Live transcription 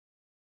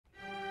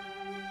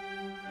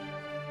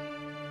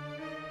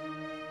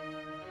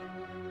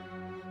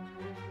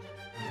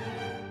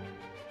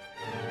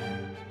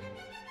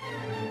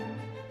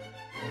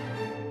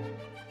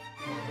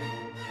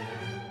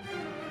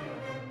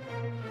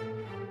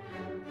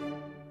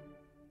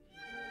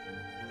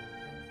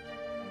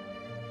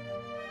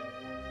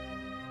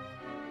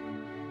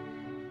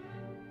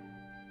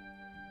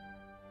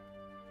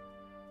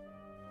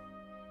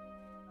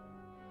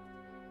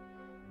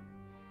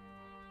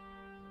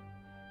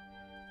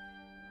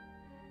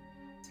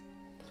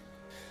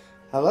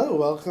Hello,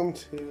 welcome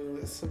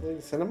to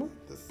Sibling Cinema.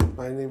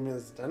 My name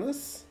is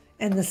Dennis.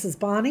 And this is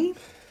Bonnie.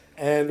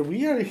 And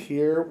we are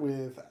here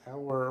with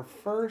our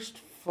first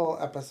full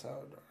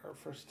episode, our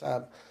first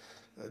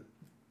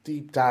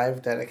deep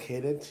dive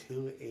dedicated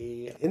to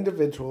a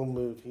individual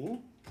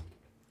movie.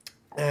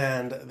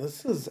 And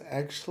this is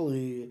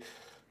actually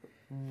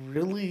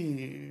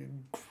really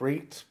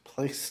great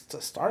place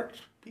to start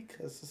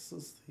because this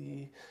is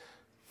the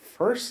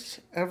first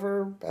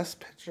ever Best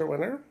Picture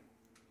winner.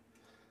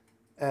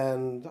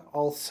 And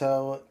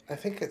also, I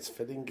think it's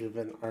fitting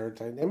given our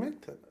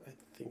dynamic that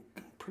I'm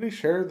pretty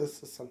sure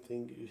this is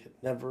something you had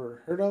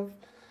never heard of.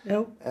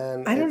 Nope.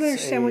 And I don't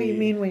understand what you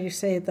mean when you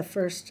say the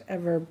first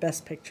ever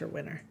Best Picture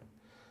winner.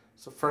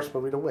 It's the first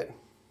movie to win.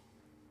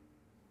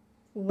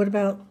 What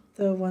about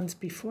the ones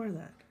before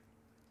that?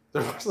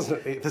 There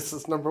wasn't any. This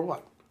is number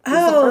one.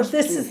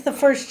 This is the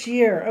first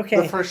year.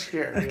 Okay. The first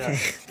year, okay.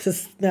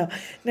 Yes. Now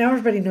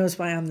everybody knows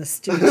why I'm the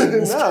student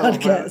in this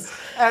podcast.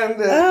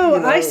 And,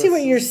 I see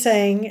what you're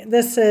saying.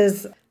 This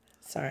is,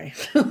 sorry.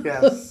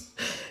 Yes.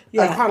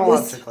 Yeah.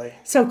 Chronologically.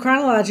 So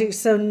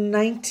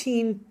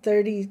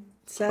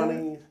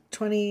 1937?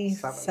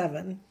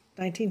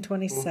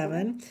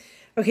 1927. Mm-hmm.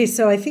 Okay,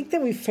 so I think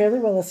that we fairly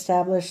well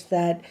established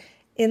that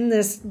in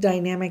this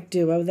dynamic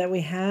duo that we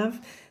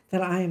have,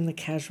 that I am the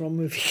casual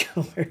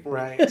moviegoer.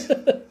 Right.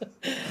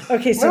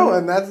 Okay, so... No,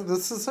 and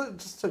this is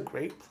just a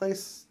great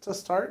place to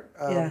start.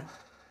 Yeah.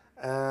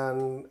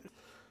 And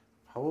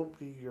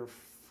probably your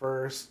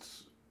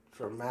first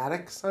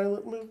dramatic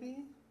silent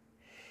movie.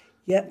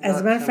 Yeah,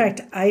 as a matter of fact,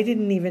 I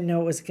didn't even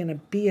know it was going to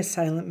be a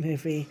silent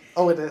movie.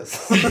 Oh, it is.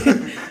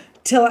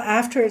 Till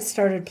after it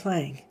started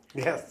playing.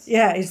 Yes.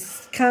 Yeah,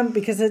 it's come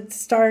because it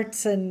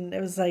starts and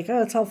it was like,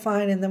 oh, it's all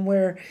fine. And then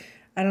we're,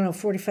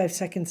 45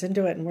 seconds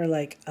into it and we're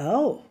like,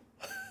 oh.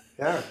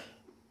 Yeah.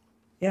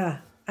 Yeah.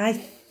 I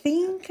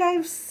think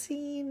I've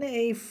seen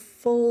a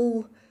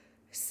full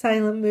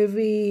silent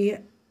movie.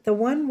 The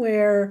one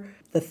where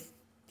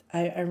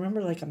I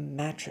remember like a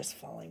mattress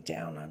falling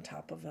down on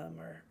top of them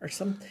or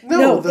something.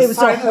 No, it was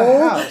the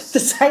house. The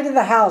side of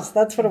the house.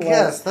 That's what it was.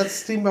 Yes, that's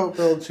Steamboat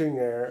Bill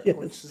Jr., yes.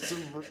 Which is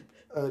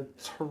a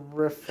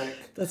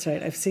terrific. That's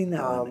right. I've seen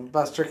that one.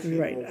 Buster Keaton.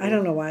 Right. Movie. I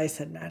don't know why I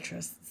said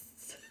mattress.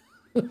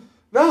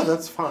 No,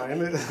 that's fine.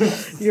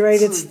 You're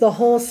right. It's the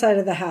whole side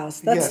of the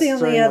house. That's the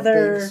only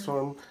other. Big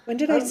storm. When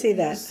did I see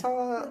that?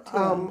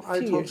 I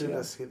told you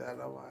to see that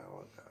a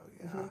while ago.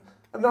 Yeah.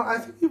 Mm-hmm. No, I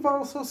think you've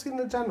also seen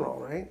The General,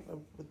 right?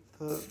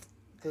 With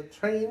the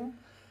train.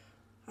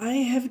 I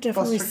have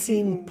definitely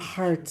seen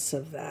parts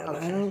of that.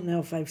 Okay. I don't know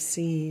if I've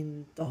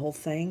seen the whole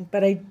thing,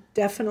 but I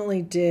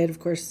definitely did. Of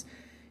course,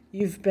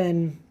 you've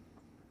been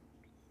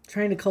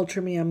trying to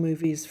culture me on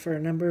movies for a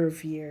number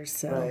of years,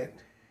 so. Right.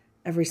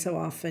 Every so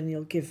often,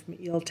 you'll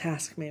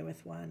task me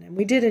with one, and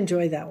we did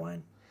enjoy that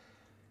one.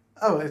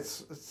 Oh,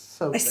 it's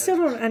so. I still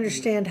don't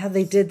understand how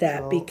they did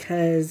that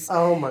because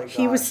oh my gosh.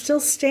 He was still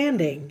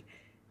standing,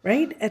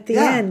 right at the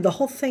end. The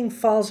whole thing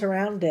falls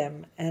around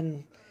him,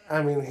 and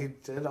I mean, he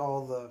did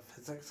all the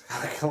physics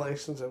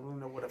calculations. It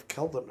would have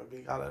killed him if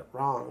he got it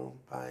wrong.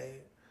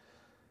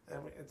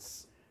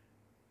 It's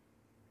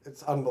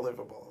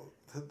unbelievable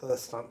the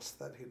stunts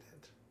that he did.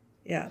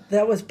 Yeah,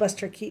 that was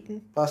Buster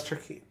Keaton. Buster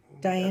Keaton.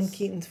 Diane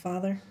Keaton's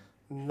father?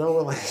 No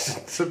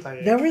relation to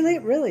Diane.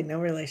 Really? No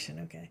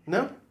relation, okay.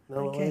 No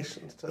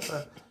relations to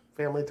the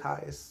family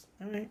ties.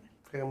 All right.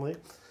 Family.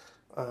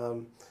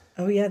 The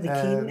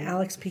Keaton,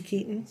 Alex P.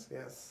 Keaton.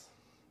 Yes.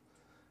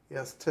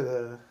 Yes,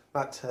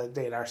 not to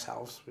date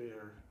ourselves, we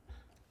are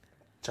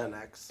Gen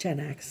X. Gen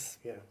X.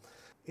 Yeah.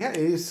 Yeah,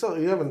 you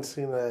haven't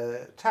seen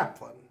a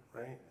Chaplin,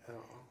 right?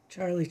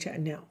 Charlie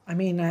Chaplin, no. I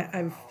mean,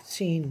 I've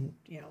seen,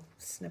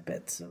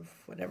 snippets of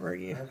whatever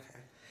you... Okay.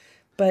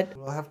 But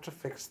we'll have to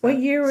fix that. What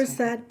year was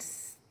that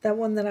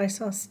one that I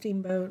saw,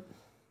 Steamboat?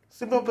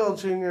 Steamboat Bill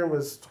Jr.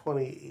 was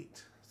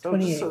 28. So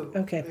 28,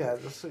 okay. Yeah,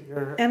 just a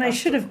year. And I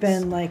should have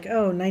been like,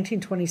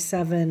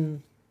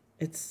 1927,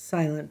 it's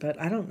silent, but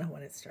I don't know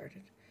when it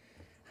started.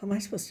 How am I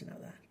supposed to know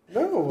that?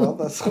 No, well,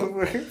 that's what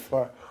we're here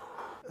for.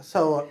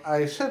 So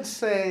I should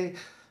say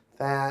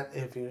that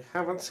if you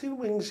haven't seen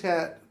Wings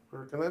yet,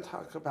 we're going to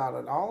talk about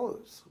it all,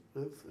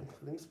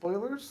 including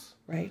spoilers.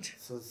 Right.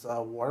 This is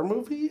a war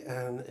movie,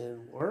 and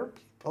in war,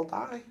 people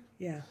die.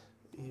 Yeah.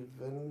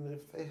 Even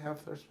if they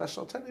have their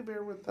special teddy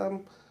bear with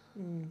them.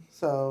 Mm.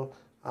 So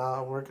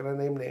we're going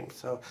to name names.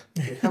 So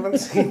if you haven't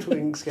seen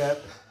Wings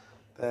yet,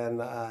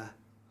 then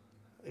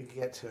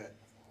get to it.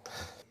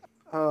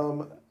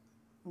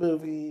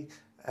 Movie,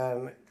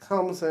 and it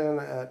comes in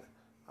at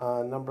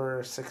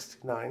number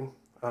 69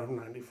 out of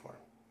 94.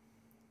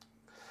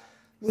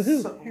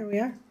 Woohoo! So, here we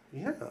are.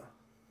 Yeah.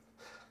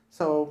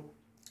 So,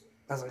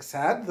 as I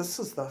said, this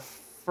is the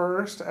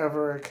first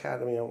ever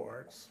Academy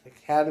Awards. The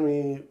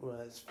Academy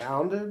was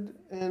founded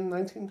in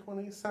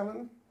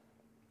 1927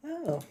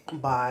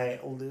 by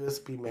Louis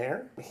B.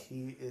 Mayer.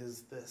 He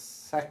is the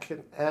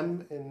second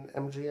M in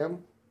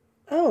MGM.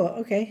 Oh,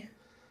 okay.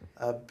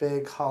 A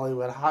big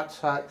Hollywood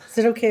hotshot. Is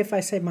it okay if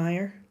I say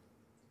Meyer?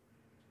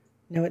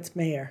 No, it's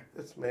Mayer.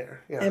 It's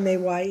Mayer, yeah.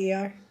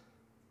 M-A-Y-E-R?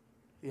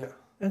 Yeah.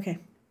 Okay.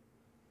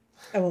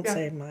 I won't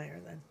say Meyer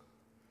then.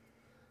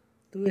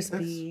 Louis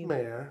B.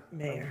 Mayer.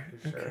 Mayer.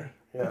 Sure. Okay.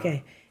 Yeah.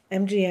 Okay.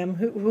 MGM.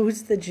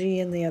 Who's the G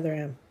and the other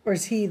M? Or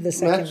is he the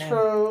second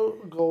Metro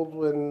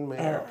Goldwyn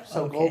Mayer. Oh,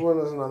 so okay.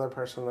 Goldwyn is another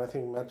person. I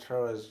think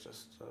Metro is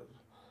just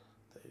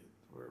they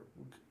were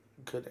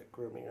good at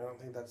grooming. I don't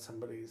think that's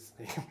somebody's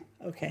name.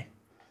 Okay.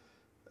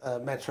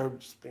 Metro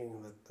just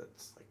being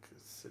that's like a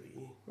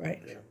city.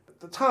 Right. Yeah. At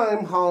the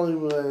time,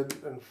 Hollywood,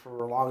 and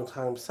for a long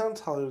time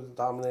since, Hollywood was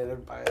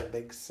dominated by the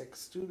big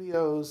six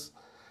studios.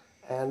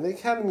 And the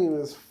Academy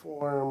was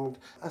formed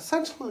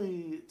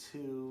essentially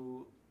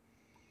to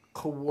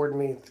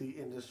coordinate the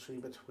industry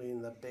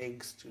between the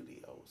big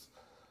studios.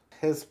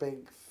 His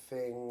big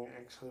thing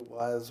actually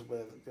was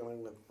with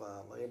dealing with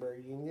labor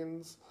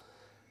unions,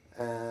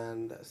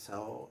 and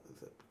so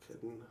it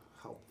could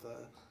help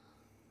the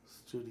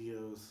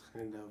studios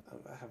kind of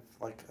have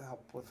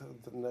help with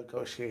the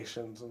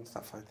negotiations and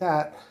stuff like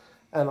that.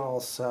 And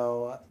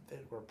also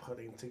they were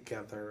putting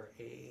together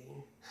a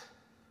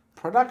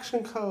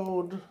production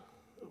code,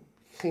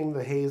 became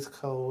the Hays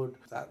Code,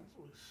 that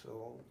we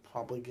shall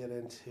probably get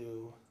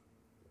into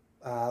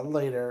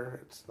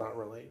later. It's not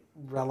really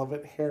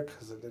relevant here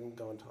because it didn't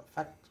go into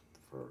effect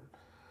for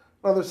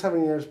another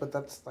 7 years, but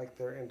that's like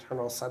their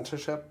internal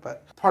censorship.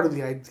 But part of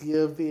the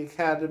idea of the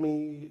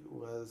Academy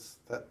was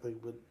that they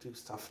would do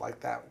stuff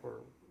like that,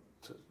 or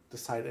to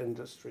decide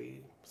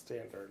industry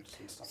standards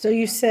and stuff. So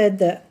you said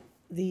that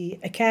the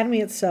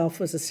Academy itself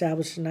was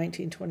established in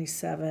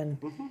 1927.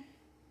 Mm-hmm.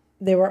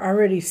 There were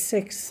already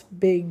 6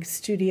 big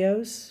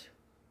studios.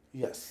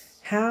 Yes.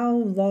 How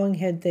long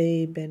had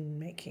they been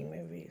making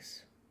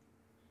movies?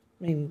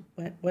 I mean,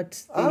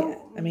 what's the?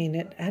 I mean,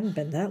 it hadn't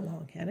been that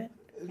long, had it?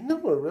 No,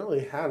 it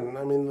really hadn't.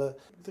 I mean, I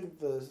think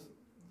the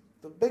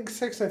big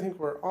 6, I think,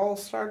 were all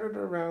started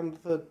around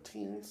the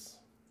teens.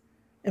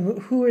 And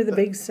who are the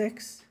big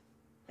 6?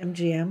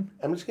 MGM.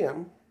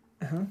 MGM.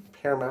 Uh-huh.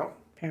 Paramount.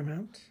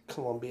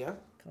 Columbia.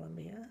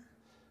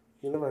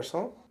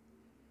 Universal.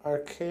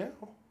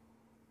 RKO.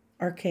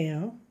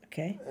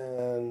 Okay.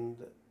 And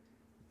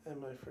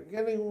am I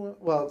forgetting one?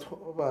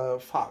 Well,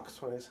 Fox,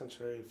 20th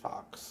Century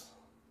Fox.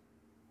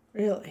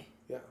 Really?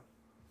 Yeah.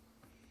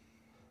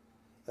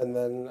 And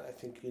then I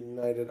think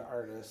United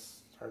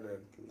Artists started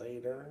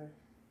later.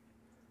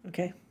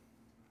 Okay.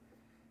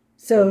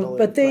 So,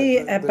 but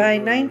by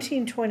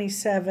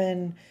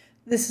 1927,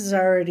 this is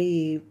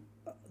already,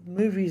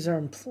 movies are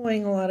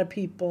employing a lot of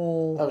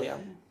people. Oh, yeah.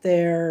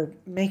 They're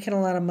making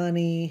a lot of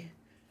money.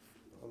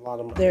 A lot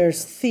of money.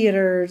 There's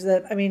theaters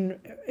I mean,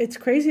 it's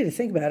crazy to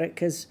think about it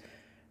because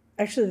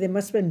actually they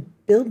must have been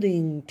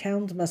building,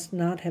 towns must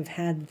not have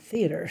had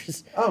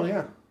theaters. Oh,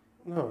 yeah.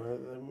 No,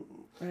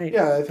 right.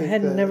 Yeah, I think I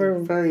hadn't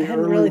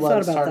really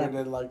thought about started that.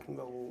 in like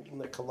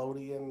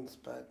Nickelodeons,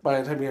 but by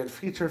the time you had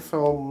feature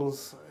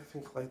films, I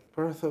think like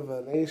Birth of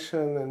a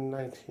Nation in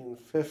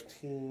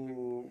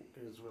 1915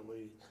 is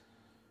really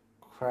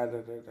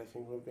credited, I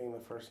think, with being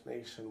the first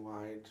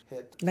nationwide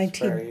hit.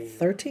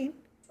 1913?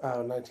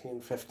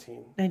 1915.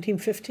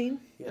 1915?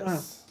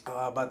 Yes.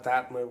 Wow. But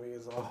that movie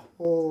is a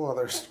whole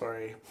other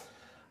story.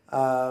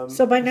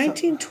 So by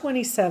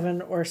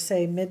 1927, or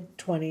say mid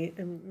to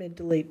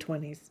late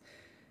 20s,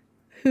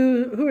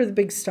 who are the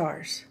big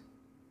stars?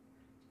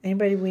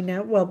 Anybody we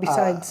know? Well,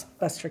 besides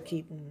Buster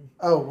Keaton.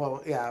 Oh,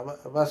 well, yeah,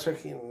 Buster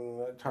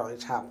Keaton, Charlie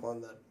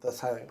Chaplin, the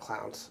Silent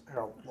Clowns,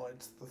 Harold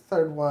Lloyd's the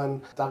third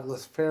one.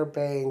 Douglas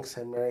Fairbanks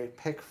and Mary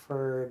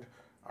Pickford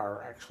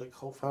are actually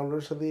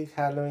co-founders of the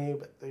Academy,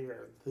 but they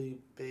are the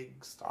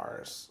big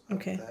stars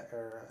of the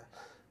era.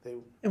 They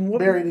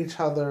married each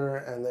other,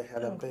 and they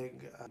had a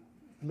big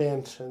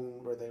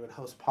mansion where they would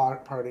host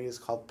parties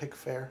called Pick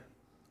Fair.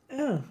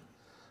 Oh.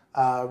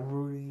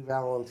 Rudy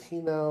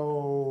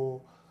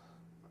Valentino,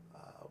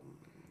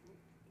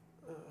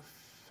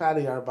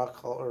 Fatty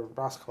Arbuckle, or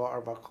Roscoe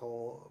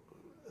Arbuckle,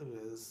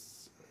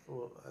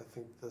 I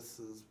think this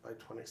is by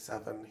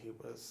 27,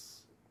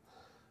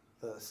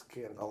 the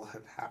scandal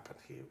had happened.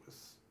 He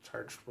was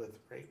charged with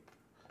rape.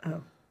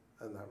 Oh.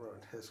 And that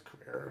ruined his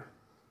career.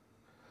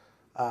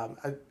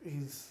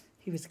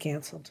 He was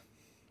canceled.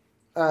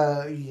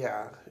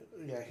 Yeah,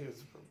 he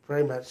was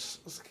very much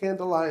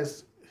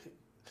scandalized.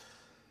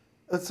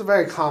 It's a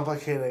very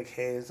complicated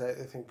case. I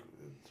think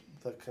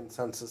the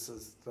consensus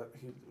is that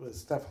he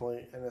was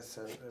definitely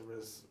innocent. It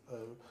was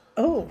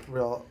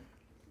real.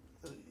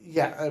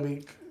 Yeah, I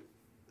mean,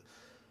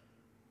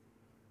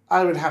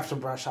 I would have to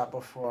brush up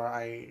before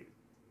I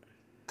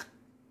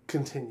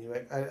continue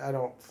it. I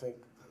don't think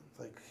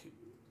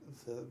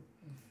the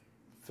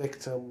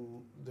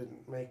victim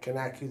didn't make an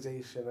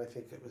accusation. I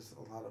think it was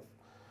a lot of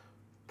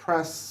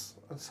press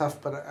and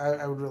stuff, but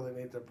I would really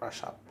need to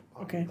brush up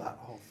on that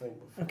whole thing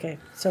before. Okay,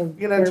 so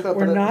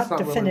we're not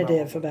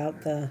definitive really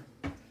about the...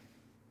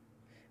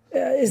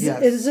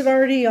 Is it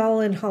already all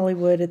in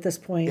Hollywood at this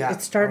point? Yeah.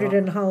 It started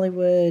in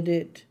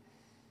Hollywood.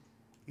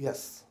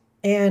 Yes.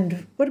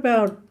 And what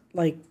about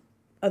like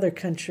other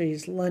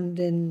countries?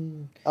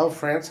 London? Oh,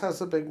 France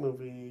has a big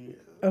movie.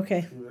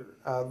 Okay.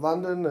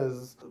 London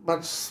is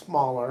much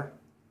smaller.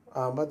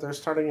 but they're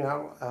starting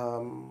out.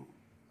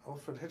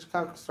 Alfred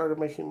Hitchcock started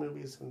making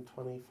movies in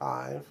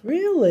 25.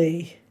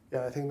 Really?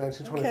 Yeah, I think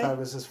 1925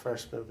 is his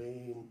first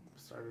movie. He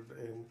started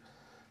in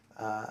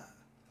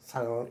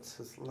Silence.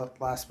 His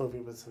last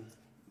movie was in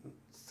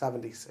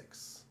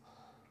 76.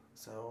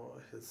 So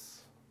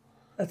his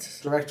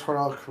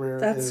directorial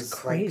career is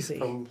crazy.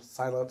 Like from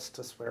silence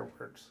to swear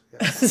words.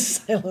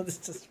 Yes. Silence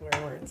to swear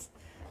words.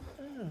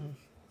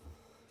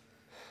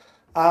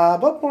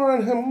 But more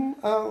on him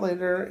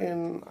later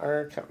in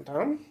our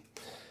countdown.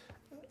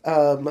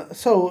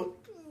 So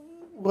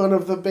one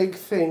of the big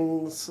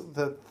things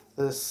that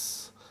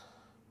this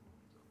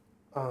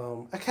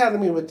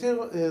Academy would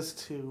do is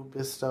to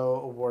bestow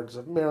awards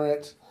of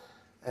merit.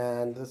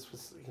 And this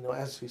was,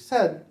 as you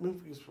said,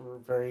 movies were a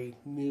very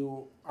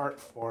new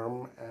art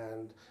form,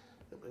 and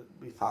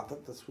we thought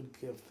that this would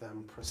give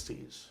them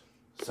prestige.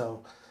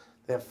 So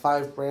they have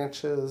 5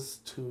 branches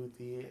to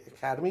the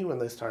Academy when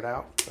they start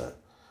out. The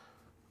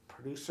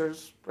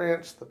producers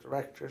branch, the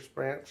directors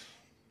branch,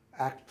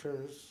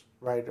 actors,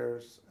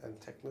 writers, and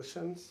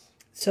technicians.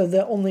 So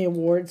the only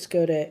awards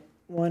go to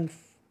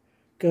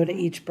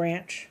each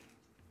branch?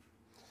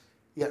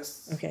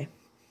 Yes. Okay.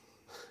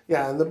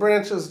 Yeah, and the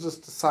branches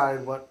just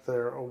decide what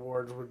their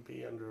awards would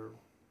be under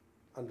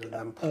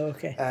them. Oh,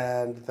 okay.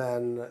 And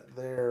then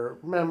their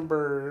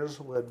members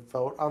would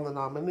vote on the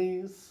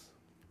nominees,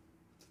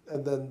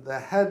 and then the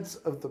heads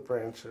of the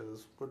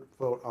branches would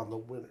vote on the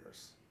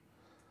winners.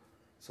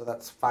 So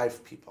that's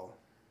 5 people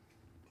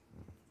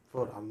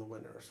vote on the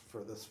winners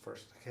for this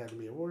first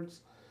Academy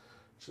Awards,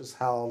 which is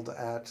held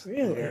at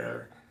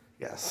their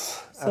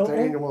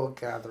annual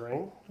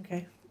gathering.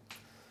 Okay.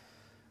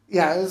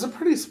 Yeah, it was a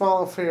pretty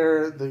small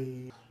affair.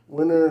 The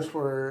winners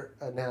were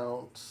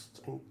announced,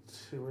 I think,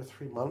 2 or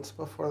 3 months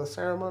before the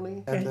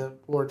ceremony, and the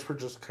awards were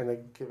just kind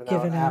of given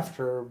out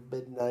after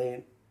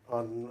midnight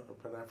when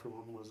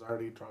everyone was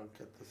already drunk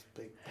at this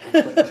big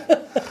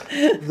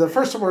banquet. The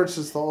first awards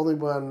is the only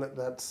one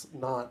that's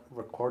not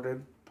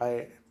recorded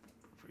by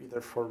either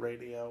for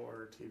radio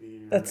or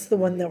TV. That's the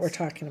one that we're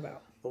talking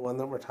about. The one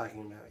that we're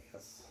talking about,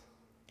 yes.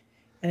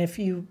 And if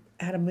you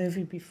had a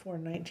movie before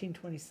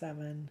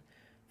 1927,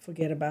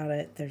 forget about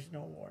it. There's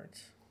no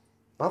awards.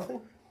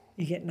 Nothing?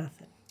 You get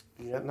nothing.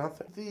 You get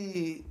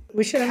nothing.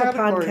 We should have a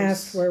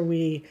podcast where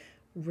we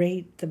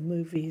rate the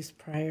movies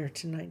prior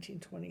to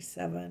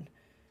 1927,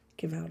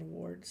 give out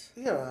awards.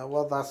 Yeah,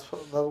 well, that's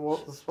what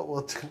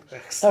we'll do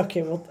next.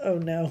 Okay, well, oh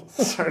no.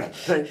 Sorry,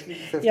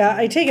 1950. Yeah,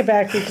 I take it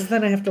back because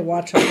then I have to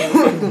watch all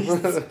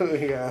those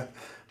movies. Yeah.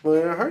 Well,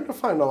 they're hard to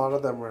find. A lot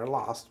of them were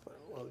lost, but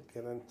we'll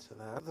get into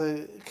that.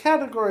 The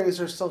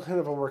categories are still kind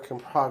of a work in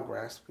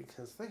progress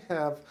because they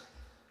have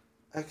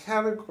a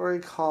category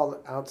called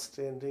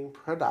Outstanding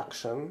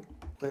Production,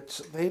 which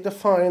they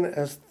define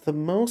as the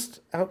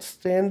most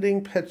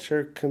outstanding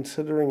picture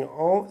considering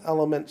all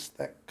elements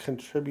that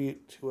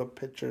contribute to a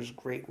picture's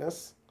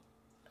greatness.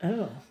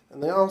 Oh.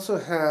 And they also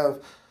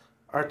have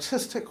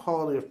Artistic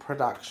Quality of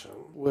Production,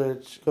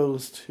 which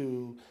goes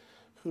to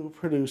who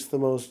produced the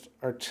most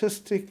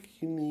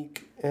artistic,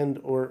 unique, and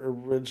or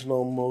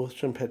original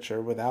motion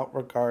picture without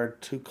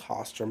regard to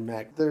cost or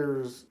mag.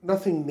 There's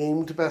nothing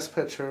named Best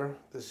Picture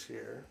this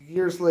year.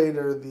 Years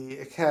later, the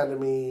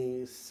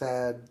Academy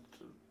said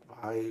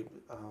by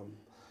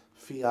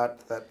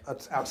fiat that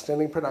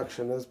Outstanding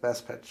Production is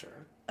Best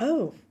Picture.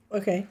 Oh,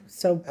 okay.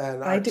 So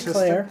and I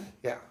declare.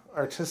 Yeah,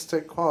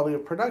 Artistic Quality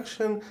of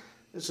Production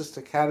is just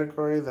a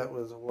category that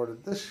was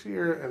awarded this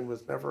year and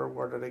was never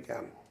awarded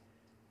again.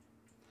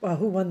 Well,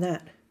 who won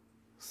that?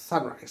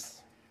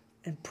 Sunrise.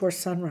 And poor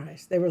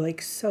Sunrise. They were like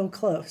so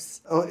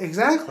close. Oh,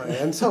 exactly.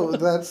 And so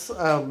that's,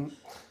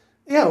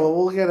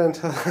 we'll get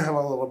into that a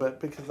little bit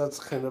because that's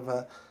kind of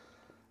a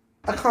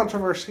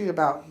controversy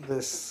about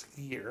this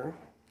year.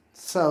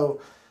 So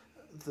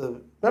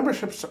the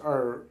memberships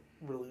are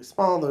really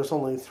small. There's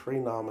only 3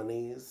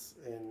 nominees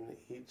in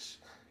each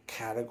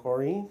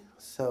category.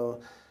 So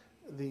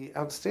the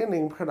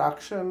Outstanding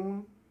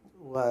Production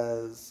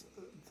was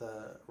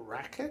The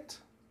Racket.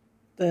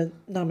 The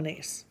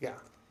nominees. Yeah.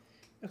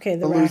 Okay,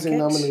 the losing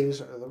nominees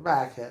are The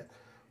Racket,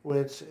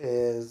 which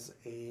is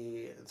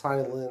a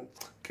silent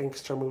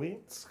gangster movie.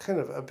 It's kind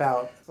of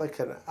about like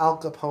an Al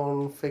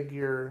Capone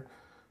figure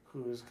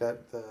who's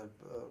got the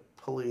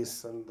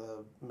police and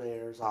the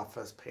mayor's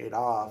office paid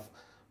off,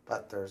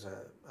 but there's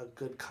a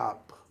good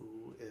cop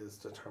who is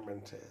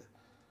determined to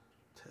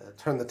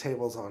turn the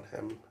tables on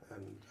him.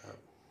 And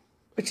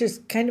which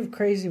is kind of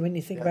crazy when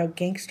you think about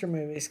gangster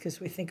movies because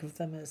we think of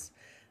them as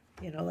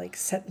like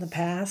set in the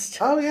past.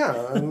 Oh,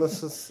 yeah. And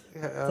this is,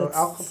 Al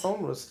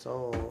Capone was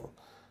still,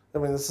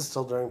 this is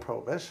still during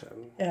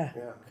Prohibition. Yeah.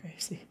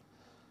 Crazy.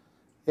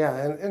 Yeah,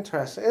 and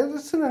interesting.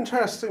 It's an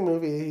interesting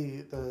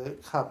movie. The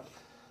cop,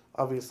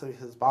 obviously,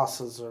 his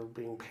bosses are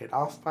being paid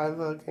off by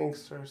the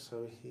gangster,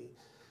 so he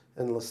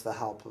enlists the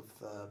help of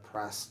the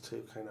press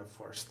to kind of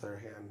force their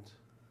hand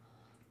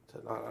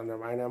to not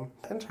undermine him.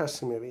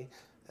 Interesting movie.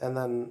 And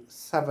then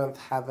Seventh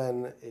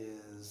Heaven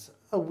is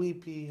a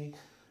weepy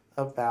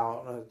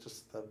about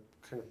just the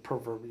kind of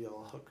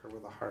proverbial hooker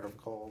with a heart of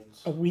gold.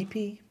 A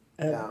weepy?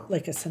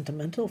 like a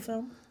sentimental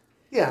film?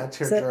 Yeah, a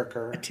Is that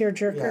tearjerker. a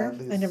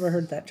tearjerker? Yeah, I never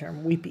heard that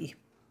term. Weepy.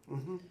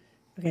 Mm-hmm.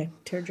 Okay,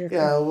 tearjerker.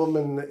 Yeah, a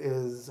woman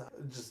is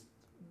just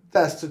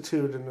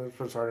destitute and has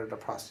resorted to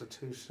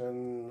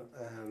prostitution,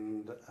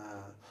 and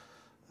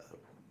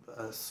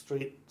a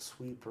street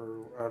sweeper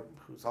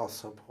who's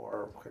also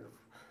poor kind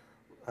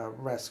of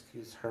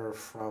rescues her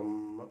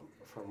from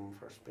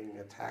first being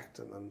attacked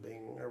and then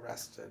being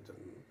arrested.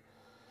 And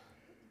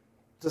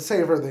to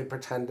save her, they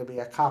pretend to be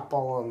a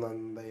couple, and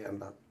then they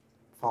end up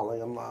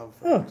falling in love.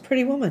 Oh,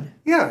 Pretty Woman.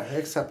 Yeah,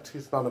 except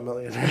he's not a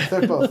millionaire.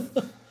 They're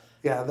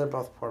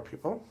both poor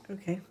people.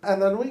 Okay.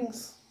 And then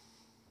Wings.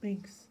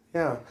 Wings.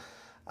 Yeah.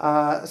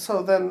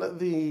 So then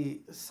the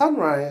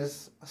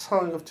Sunrise, A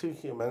Song of Two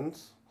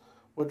Humans,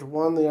 which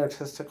won the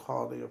artistic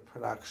quality of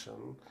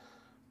production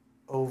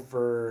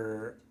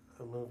over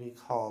a movie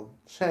called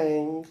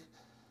Chang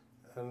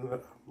and a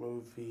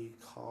movie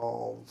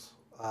called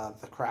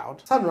The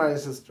Crowd.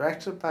 Sunrise is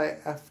directed by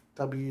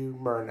F.W.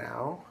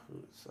 Murnau,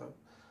 who's a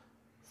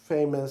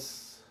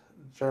famous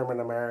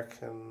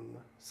German-American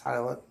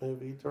silent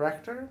movie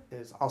director.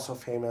 Is also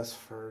famous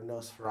for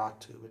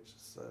Nosferatu, which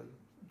is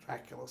a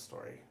Dracula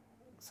story,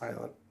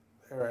 silent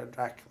era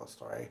Dracula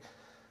story.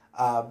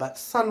 But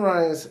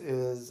Sunrise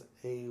is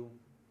a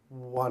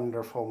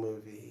wonderful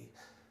movie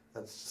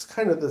that's just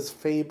kind of this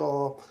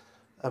fable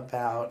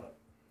about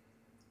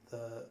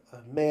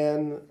a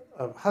man,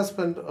 a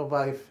husband, a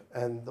wife,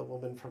 and the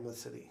woman from the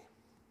city.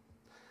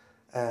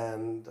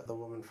 And the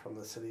woman from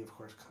the city, of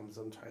course, comes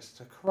and tries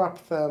to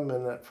corrupt them.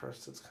 And at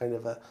first it's kind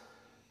of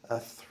a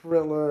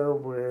thriller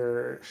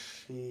where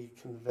she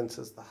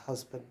convinces the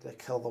husband to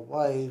kill the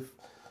wife.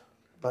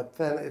 But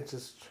then it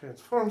just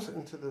transforms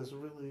into this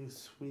really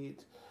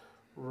sweet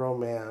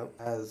romance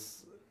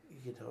as,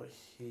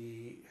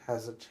 he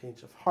has a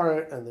change of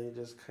heart and they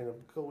just kind of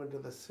go into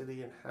the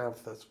city and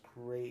have this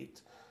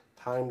great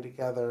time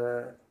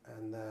together.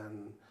 And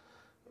then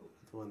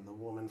when the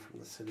woman from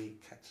the city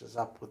catches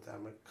up with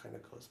them, it kind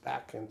of goes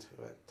back into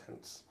a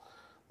tense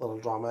little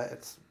drama.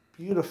 It's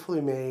beautifully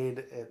made.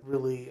 It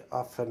really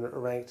often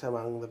ranked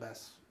among the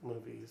best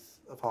movies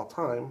of all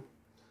time.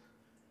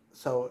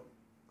 So,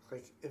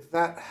 if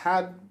that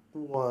had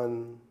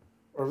won,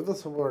 or if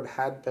this award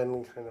had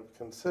been kind of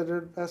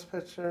considered Best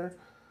Picture,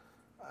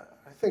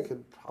 I think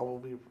it'd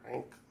probably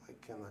rank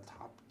in the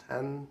top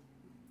 10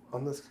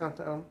 on this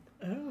countdown.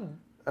 Oh,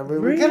 I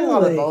mean, we get a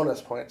lot of bonus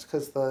points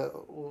because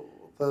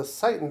the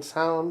Sight and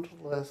Sound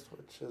list,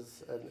 which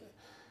is an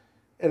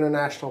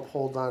international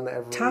poll done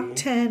every... Top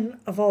 10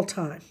 of all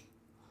time.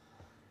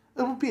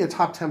 It would be a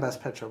top 10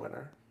 Best Picture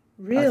winner.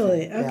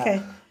 Really?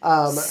 Okay.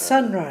 Yeah.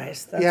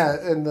 Sunrise.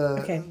 And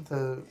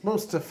the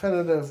most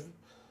definitive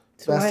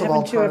so best why of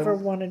all time... haven't you ever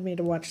wanted me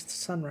to watch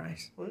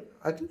Sunrise?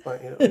 I did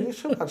want you. You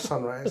should watch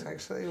Sunrise,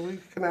 actually. We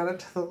can add it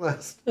to the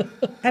list.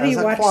 How do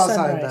you watch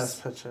Sunrise?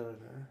 Best Picture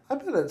winner. I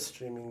bet it's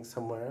streaming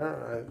somewhere,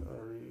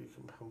 or you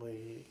can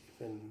probably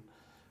even...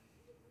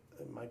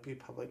 It might be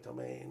public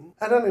domain.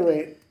 At any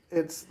rate,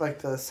 it's like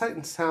the Sight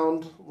and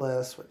Sound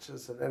list, which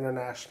is an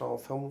international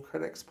film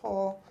critics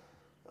poll,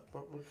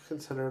 what we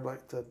consider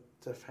the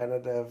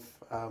definitive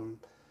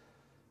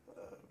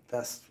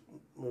best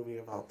movie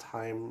of all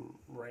time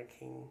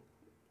ranking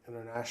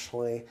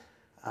internationally.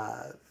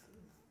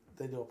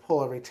 They do a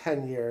poll every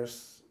 10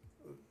 years.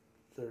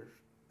 There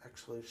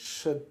actually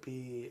should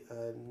be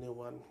a new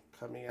one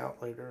coming out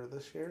later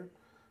this year,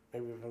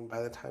 maybe even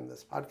by the time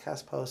this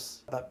podcast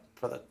posts. But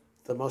for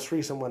the most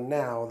recent one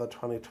now, the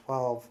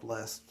 2012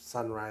 list,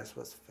 Sunrise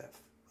was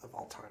 5th of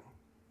all time.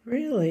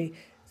 Really?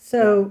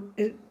 So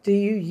do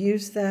you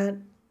use that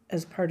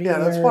as part of your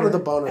that's one of the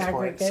bonus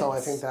aggregates? points, so I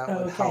think that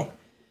would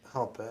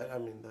help it. I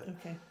mean,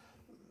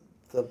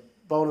 the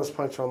bonus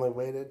points are only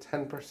weighted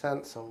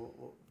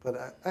 10%,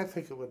 but I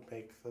think it would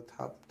make the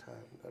top 10.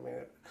 I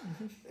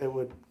mean, it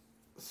would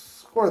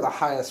score the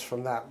highest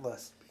from that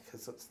list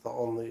because it's the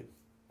only,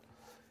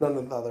 none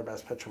of the other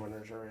Best Picture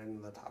winners are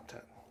in the top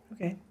 10.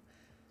 Okay.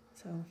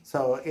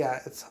 So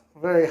it's a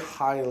very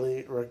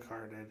highly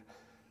regarded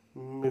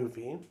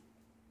movie.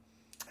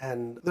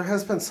 And there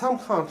has been some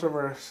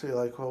controversy,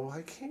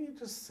 why can't you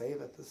just say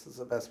that this is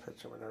a Best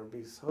Picture winner? It would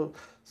be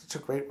such a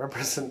great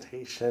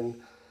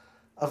representation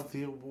of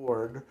the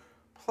award.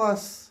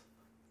 Plus,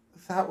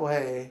 that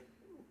way,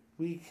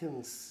 we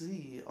can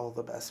see all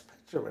the Best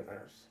Picture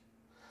winners.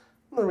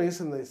 And the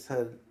reason they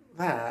said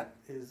that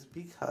is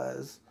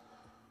because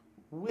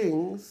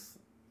Wings,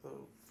 a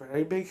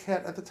very big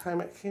hit at the time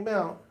it came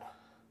out,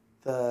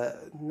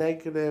 the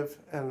negative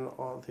and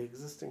all the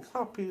existing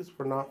copies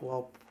were not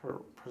well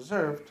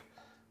preserved,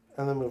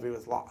 and the movie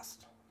was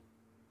lost.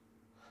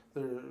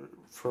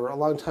 For a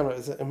long time, it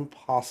was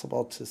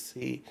impossible to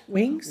see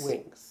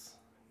Wings,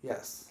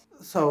 yes.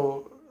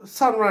 So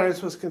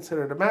Sunrise was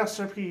considered a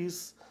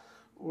masterpiece.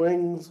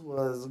 Wings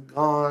was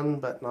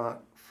gone, but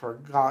not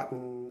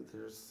forgotten.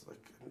 There's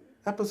an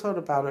episode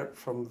about it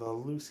from the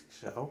Lucy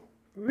Show.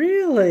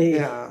 Really?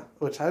 Yeah,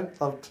 which I'd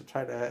love to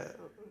try to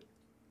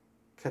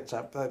catch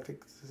up. I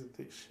think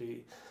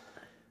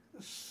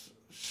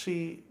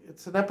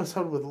it's an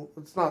episode with,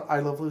 it's not I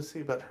Love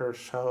Lucy, but her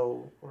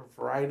show or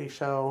variety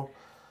show.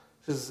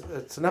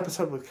 It's an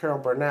episode with Carol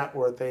Burnett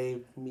where they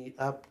meet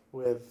up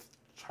with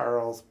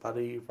Charles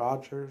Buddy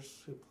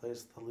Rogers, who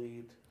plays the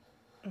lead.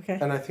 Okay.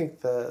 And I think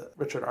the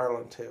Richard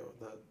Arlen too,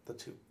 the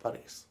two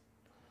buddies.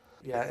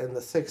 Yeah, in the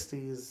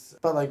 60s.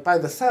 But like by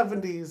the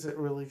 70s, it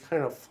really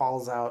kind of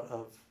falls out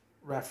of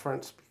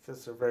reference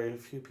because there are very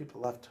few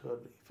people left to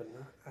even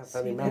have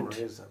any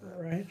memories of it.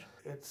 Right.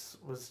 It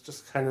was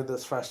just kind of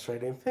this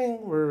frustrating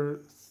thing where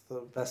it's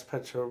the Best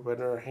Picture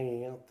winner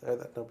hanging out there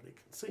that nobody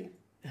can see.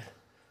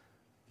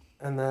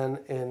 And then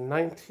in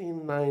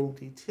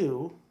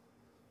 1992,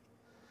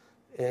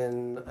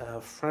 in a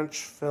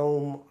French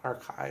film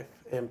archive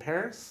in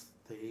Paris,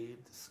 they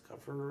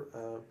discover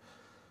a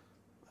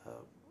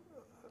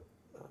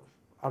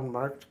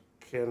unmarked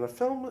can of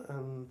film,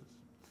 and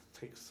it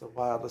takes a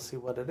while to see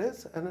what it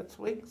is, and it's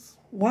Wings.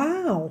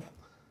 Wow.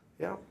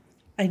 Yeah.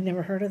 I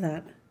never heard of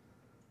that.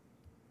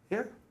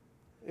 Yeah.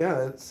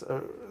 Yeah,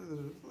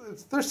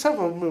 there's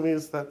several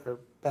movies that have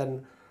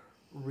been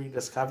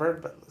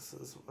rediscovered, but this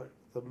is like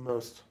the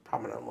most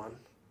prominent one.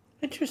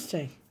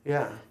 Interesting.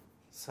 Yeah.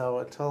 So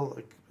until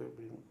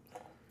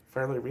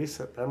fairly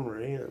recent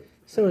memory.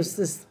 So is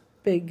this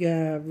big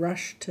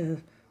rush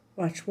to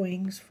watch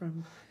Wings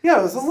from? Yeah,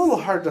 it was a little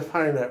hard to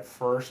find at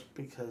first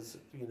because,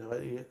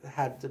 it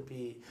had to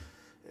be,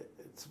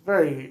 it's a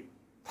very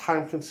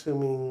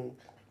time-consuming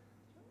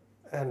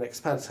and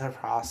expensive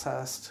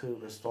process to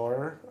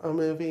restore a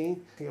movie. I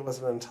think it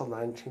wasn't until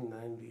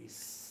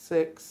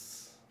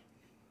 1996.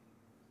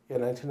 Yeah,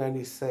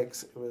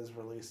 1996, it was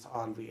released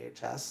on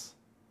VHS.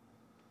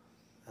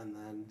 And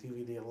then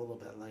DVD a little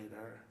bit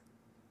later.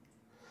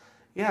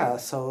 Yeah,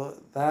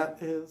 so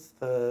that is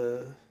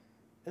the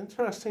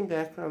interesting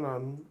background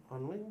on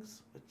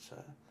Wings, which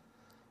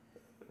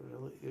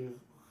really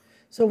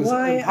so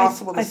why I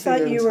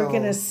thought you were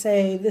going to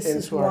say this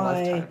is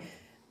why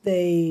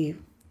they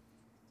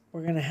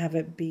were going to have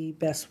it be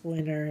Best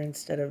Winner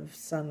instead of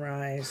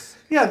Sunrise.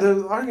 Yeah,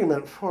 the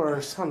argument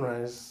for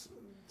Sunrise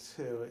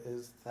too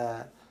is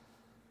that,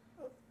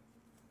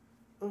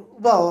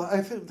 well,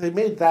 I think they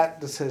made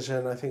that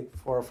decision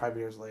 4 or 5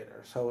 years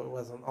later, so it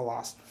wasn't a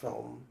lost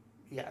film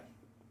yet.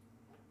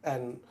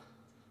 And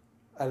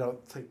I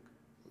don't think,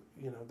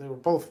 they were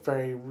both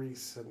very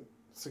recent,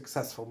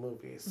 successful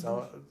movies,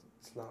 so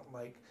it's not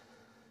like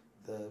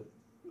the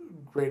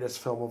greatest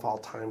film of all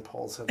time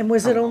polls. And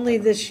was it only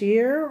this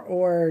year,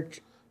 or?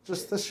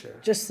 Just this year.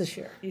 Just this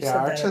year. You said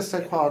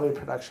artistic quality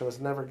production was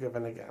never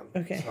given again.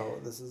 Okay. So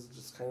this is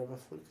just kind of a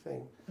fluke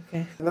thing.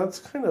 Okay. And that's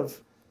kind of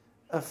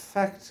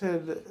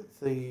affected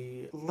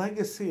the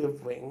legacy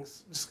of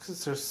Wings, just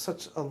because there's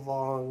such a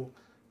long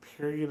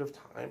period of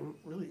time,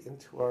 really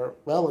into our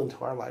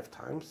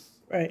lifetimes.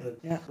 Right.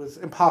 Yeah. It was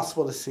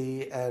impossible to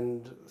see,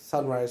 and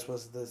Sunrise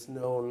was this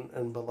known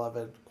and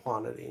beloved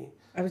quantity.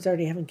 I was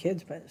already having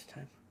kids by this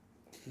time.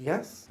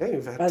 Yes. Yeah,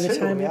 you've had by the two,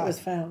 time yeah. It was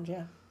found,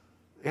 yeah.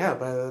 Yeah,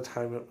 by the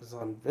time it was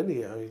on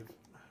video, you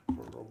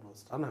were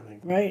almost done having.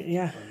 Right,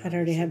 yeah. I'd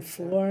already had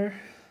 4.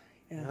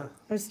 Yeah.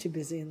 I was too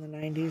busy in the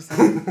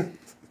 90s.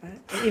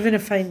 Even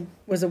if I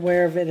was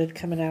aware of it had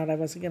coming out, I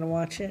wasn't going to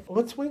watch it.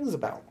 What's Wings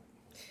about?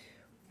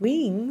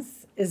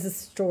 Wings is a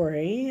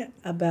story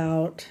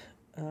about,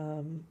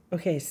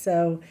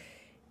 so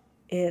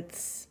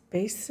it's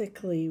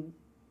basically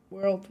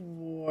World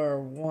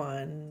War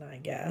I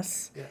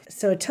guess. Yeah.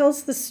 So it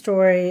tells the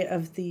story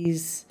of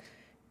these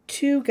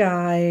 2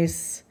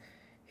 guys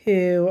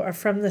who are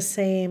from the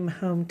same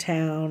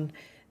hometown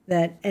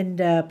that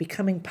end up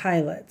becoming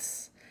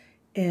pilots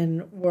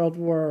in World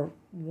War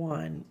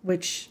I,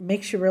 which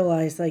makes you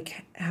realize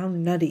how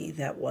nutty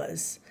that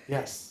was.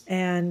 Yes.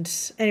 And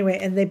anyway,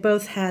 and they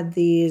both had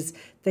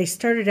they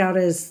started out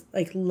as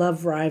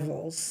love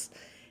rivals,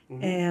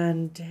 mm-hmm.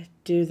 and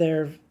do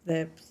their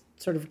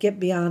sort of get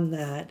beyond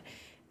that.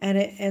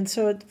 And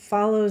so it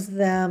follows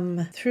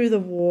them through the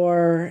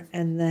war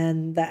and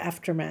then the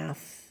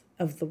aftermath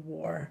of the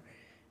war,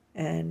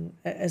 and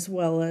as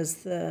well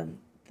as the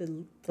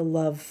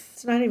love.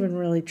 It's not even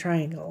really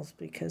triangles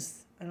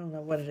because I don't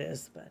know what it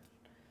is, but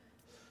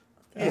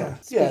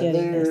is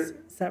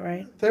that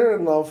right? They're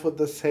in love with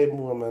the same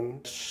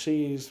woman.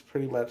 She's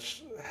pretty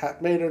much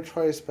made her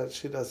choice, but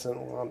she doesn't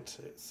want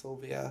to.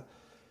 Sylvia.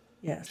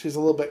 Yes. She's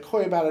a little bit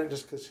coy about it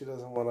just because she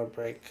doesn't want to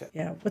break.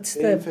 Yeah. What's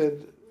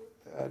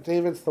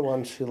David's the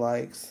one she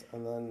likes,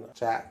 and then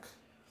Jack.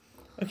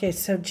 Okay,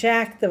 so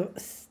Jack,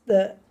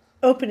 the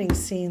opening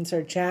scenes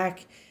are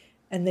Jack,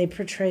 and they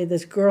portray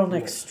this girl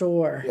next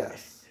door.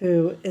 Yes.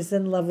 Who is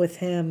in love with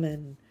him,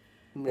 and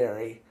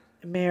Mary.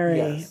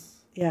 Yes.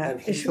 Yeah.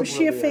 Was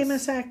she a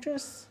famous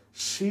actress?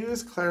 She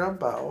was Clara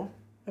Bow.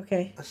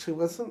 Okay. She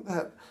wasn't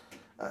that.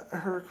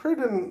 Her career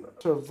didn't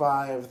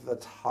survive the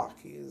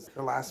talkies.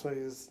 Her last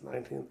movie was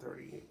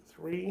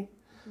 1933.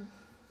 Mm-hmm.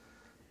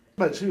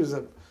 But she was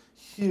a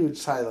huge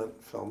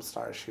silent film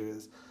star. She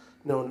was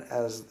known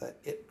as the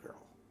It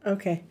Girl.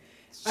 Okay.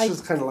 She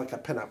was kind of like a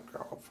pinup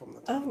girl from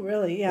the time. Oh,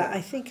 really? Yeah,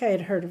 I think I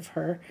had heard of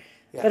her.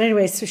 Yeah. But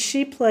anyway, so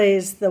she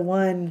plays the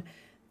one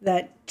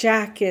that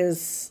Jack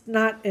is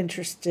not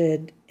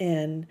interested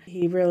in.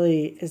 He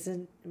really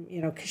isn't,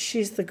 because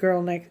she's the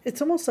girl next.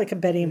 It's almost like a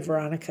Betty and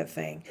Veronica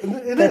thing.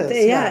 It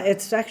is. Yeah,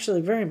 it's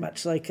actually very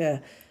much like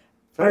a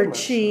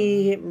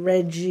Archie,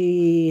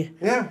 Reggie,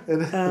 it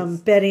is.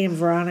 Betty and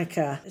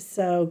Veronica.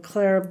 So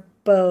Clara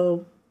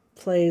Bow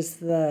plays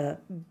the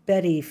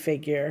Betty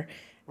figure,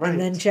 and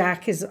then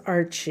Jack is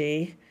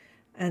Archie,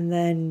 and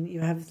then you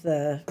have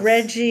the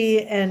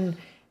Reggie and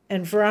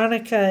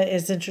Veronica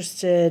is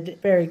interested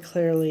very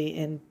clearly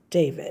in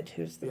David,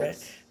 who's the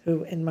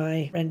who in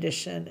my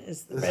rendition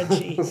is the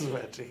Reggie,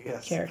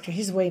 character.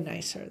 He's way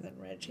nicer than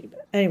Reggie,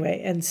 but anyway,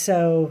 and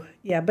so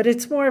but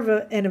it's more of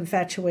an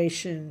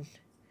infatuation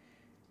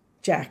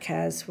Jack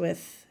has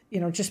with,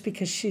 just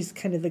because she's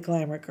kind of the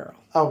glamour girl.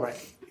 Oh, right.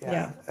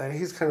 Yeah.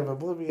 He's kind of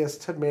oblivious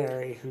to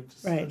Mary, who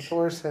just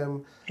adores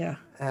him. Yeah.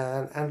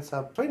 And ends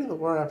up joining the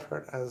war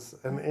effort as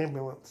an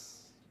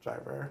ambulance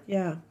driver.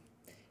 Yeah.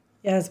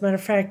 Yeah, as a matter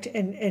of fact,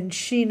 and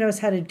she knows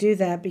how to do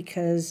that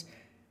because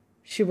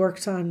she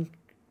works on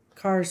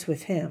cars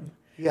with him.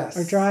 Yes.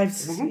 Or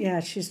drives,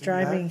 she's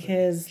driving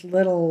his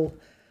little,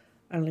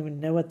 I don't even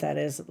know what that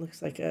is. It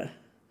looks like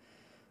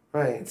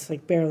it's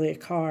like barely a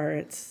car.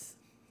 It's...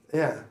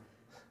 Yeah.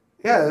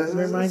 Yeah, it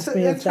reminds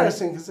me of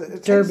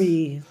that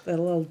derby, the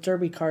little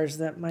derby cars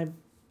that my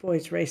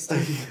boys raced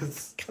in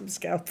Cub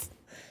Scouts.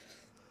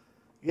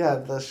 Yeah,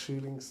 the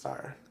shooting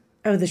star.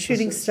 Oh, the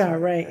shooting star,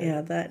 right.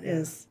 Yeah, that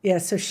is. Yeah,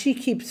 so she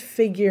keeps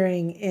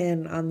figuring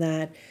in on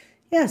that.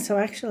 Yeah, so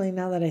actually,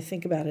 now that I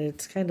think about it,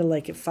 it's kind of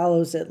like it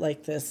follows it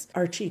like this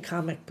Archie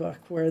comic book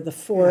where the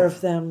four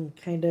of them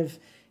kind of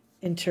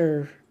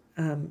interrelate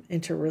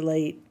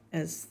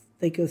as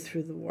they go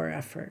through the war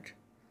effort.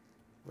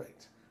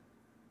 Right.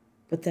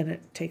 But then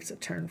it takes a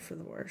turn for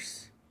the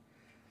worse.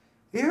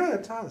 Yeah,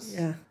 it does.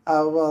 Yeah.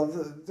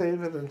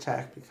 David and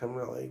Jack become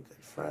really good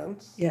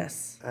friends.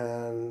 Yes.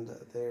 And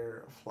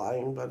they're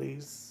flying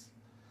buddies.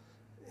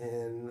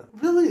 And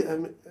really,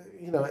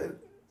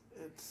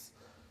 it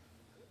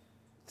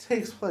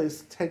takes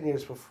place 10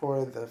 years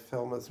before the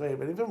film was made.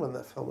 But even when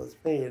the film was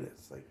made,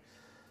 it's like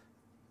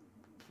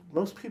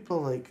most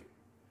people,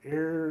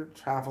 air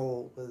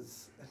travel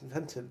was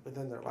invented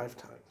within their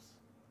lifetimes.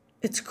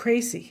 It's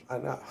crazy. I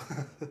know.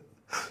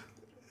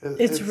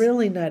 It's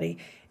really nutty.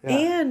 Yeah.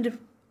 And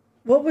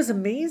what was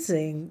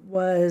amazing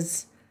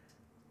was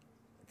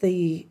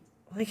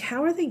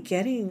how are they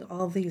getting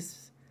all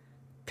these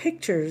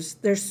pictures?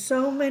 There's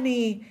so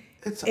many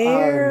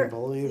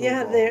unbelievable.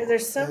 Yeah,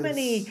 there's so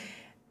many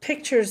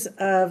pictures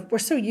of, we're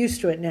so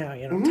used to it now,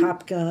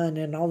 Top Gun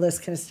and all this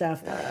kind of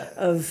stuff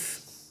of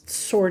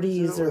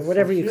sorties or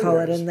whatever you call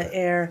it in the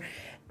air.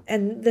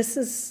 And this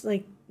is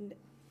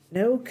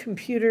no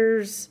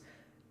computers.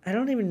 I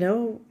don't even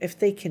know if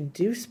they can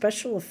do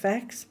special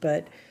effects,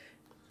 but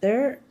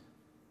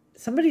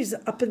somebody's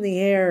up in the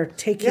air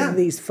taking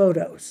these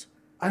photos.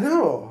 I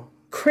know.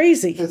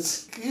 Crazy.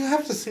 You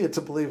have to see it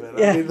to believe it.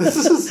 Yeah. I mean, this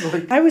is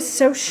I was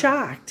so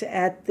shocked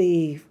at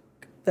the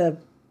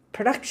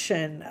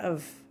production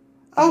of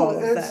all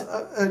of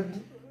that.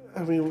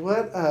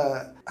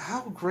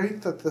 How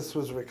great that this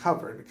was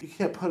recovered. You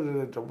can't put it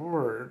into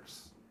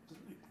words.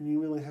 You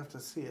really have to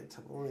see it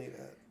to believe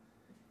it.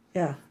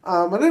 Yeah.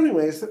 But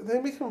anyways, they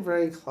become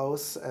very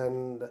close,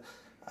 and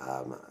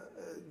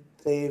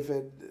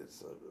David,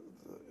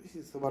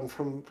 he's the one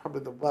from probably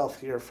the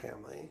wealthier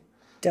family.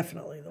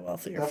 Definitely the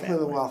wealthier family.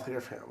 Definitely the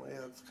wealthier family.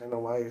 That's kind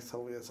of why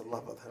Sylvia's in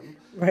love with him.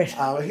 Right.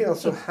 He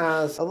also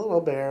has a little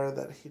bear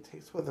that he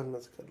takes with him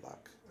as good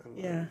luck.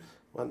 And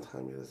one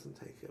time he doesn't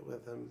take it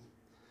with him,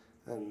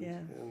 and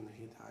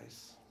he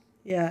dies.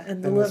 Yeah,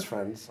 and in his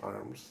friend's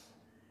arms.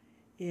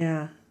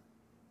 Yeah.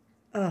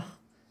 Oh.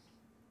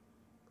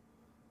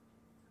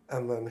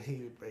 And then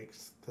he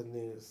breaks the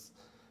news.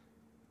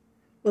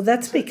 Well,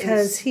 that's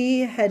because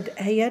he had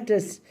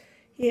this.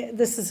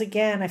 This is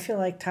again. I feel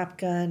like Top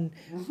Gun.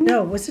 Mm-hmm.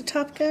 No, was it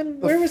Top Gun?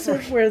 Where was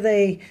it? Where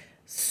they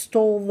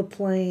stole the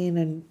plane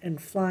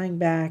and flying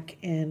back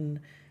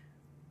in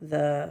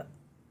the,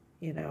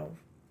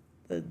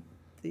 That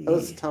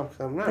was Top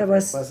Gun Maverick.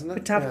 Wasn't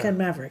it? Top Gun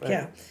Maverick.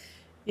 Right.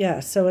 Yeah.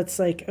 So it's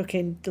like,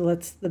 okay,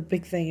 the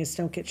big thing is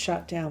don't get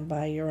shot down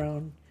by your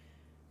own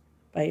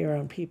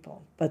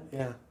people. But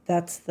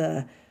that's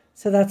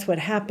what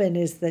happened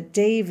is that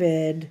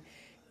David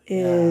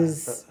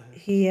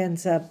he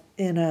ends up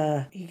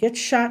he gets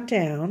shot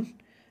down,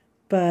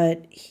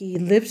 but he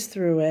lives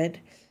through it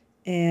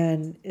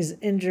and is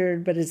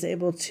injured, but is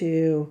able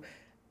to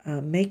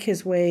make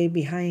his way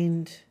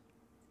behind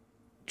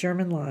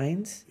German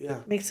lines. Yeah.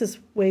 Makes his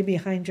way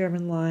behind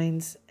German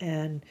lines,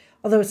 and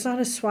although it's not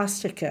a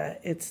swastika,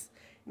 it's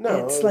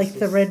like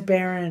the Red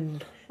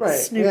Baron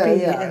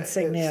Snoopy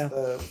insignia. It's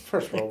the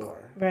First World War.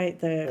 Right,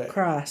 the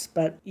cross,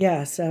 but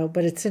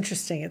but it's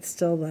interesting. It's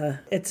still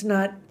it's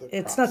not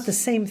the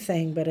same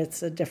thing, but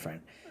it's a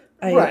different.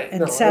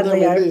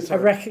 Sadly, I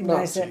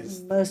recognize Nazis.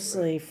 It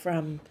mostly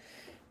from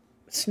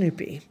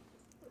Snoopy.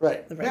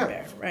 Right. The Red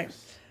Baron, right.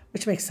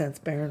 Which makes sense.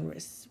 Baron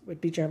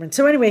would be German.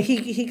 So anyway,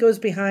 he goes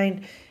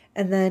behind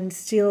and then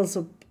steals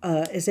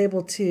is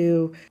able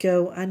to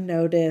go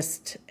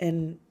unnoticed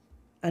in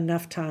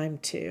enough time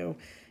to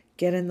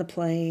get in the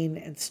plane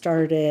and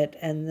start it,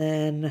 and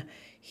then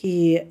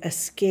he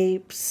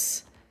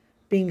escapes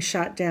being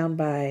shot down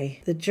by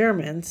the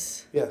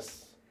Germans.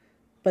 Yes.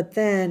 But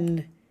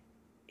then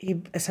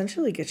he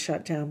essentially gets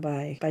shot down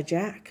by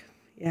Jack.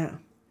 Yeah.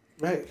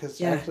 Right, because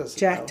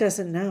Jack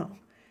doesn't know.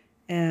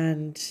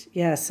 And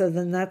so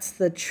then that's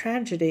the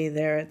tragedy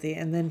there at the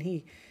end.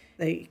 Then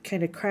they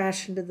kind of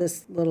crash into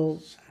this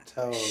little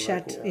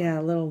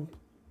little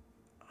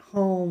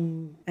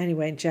home.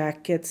 Anyway,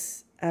 Jack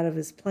gets out of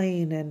his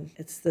plane, and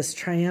it's this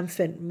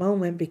triumphant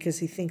moment because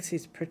he thinks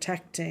he's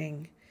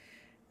protecting,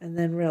 and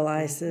then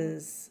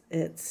realizes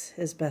it's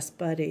his best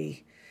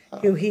buddy,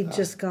 who he'd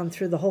just gone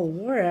through the whole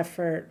war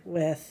effort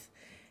with.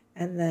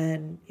 And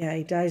then,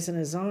 he dies in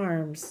his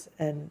arms.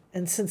 And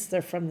since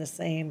they're from the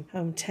same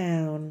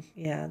hometown,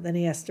 then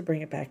he has to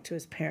bring it back to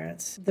his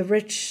parents. The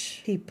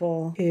rich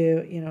people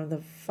who,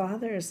 the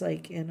father is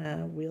like in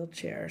a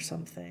wheelchair or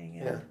something.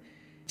 And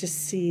just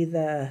see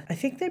I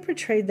think they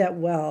portrayed that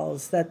well,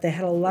 is that they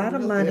had a lot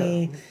of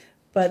money,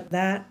 but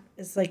that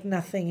is like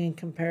nothing in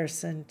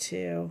comparison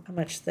to how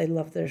much they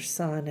love their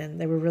son.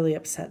 And they were really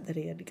upset that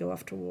he had to go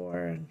off to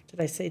war. And did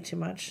I say too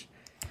much?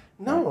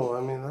 No, I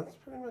mean, that's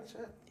pretty much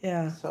it.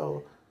 Yeah.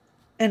 So.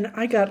 And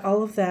I got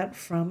all of that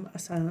from a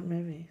silent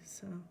movie,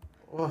 so.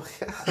 Well,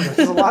 there's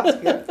a lot to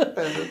get from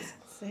it.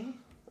 See?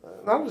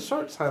 Not a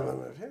short silent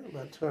movie,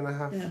 but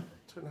 2.5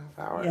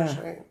 hours.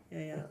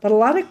 Yeah. But a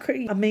lot of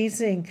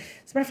amazing.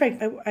 As a matter of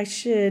fact, I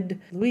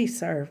should.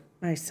 Luis,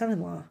 my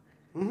son-in-law.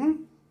 Mm-hmm.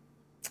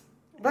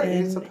 Right,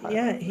 and he's a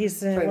pilot.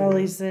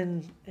 He's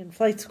in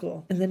flight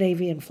school, in the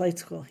Navy in flight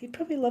school. He'd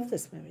probably love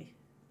this movie.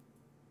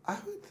 I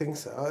would think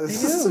so.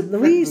 This is a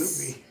great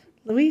movie.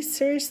 Luis,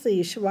 seriously,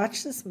 you should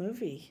watch this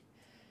movie.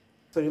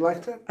 So you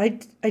liked it?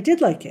 I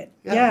did like it.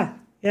 Yeah.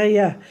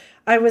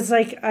 I was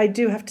like, I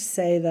do have to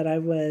say that I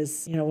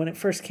was, when it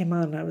first came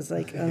on, I was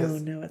like, oh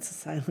no, it's a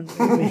silent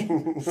movie.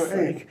 It's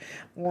like,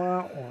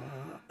 wah,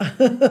 wah.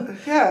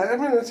 Yeah, I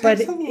mean, it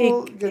takes a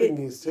little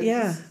getting used to.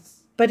 Yeah,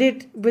 but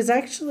it was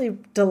actually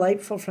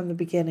delightful from the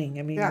beginning.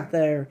 I mean,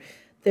 their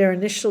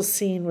initial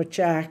scene with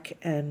Jack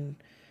and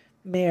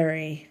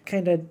Mary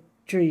kind of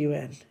drew you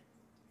in.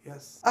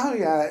 Yes. Oh,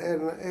 yeah,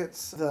 and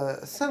it's the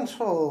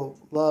essential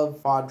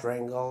love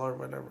quadrangle, or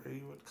whatever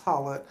you would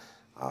call it,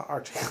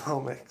 Archie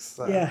Comics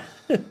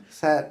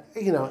set.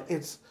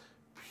 It's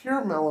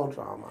pure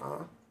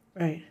melodrama.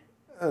 Right.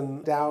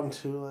 And down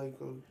to, like,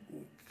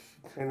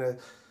 kind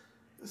of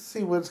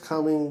see what's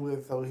coming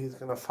with, he's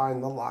going to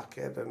find the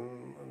locket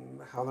and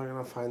how they're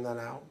going to find that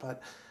out.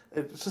 But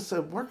it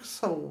works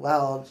so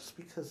well just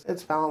because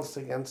it's balanced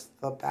against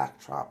the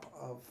backdrop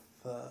of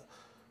the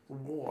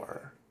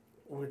war,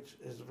 which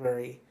is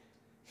very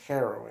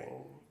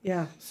harrowing.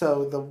 Yeah.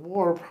 So the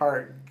war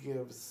part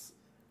gives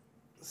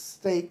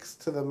stakes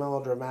to the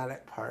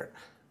melodramatic part,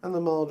 and the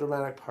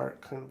melodramatic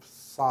part kind of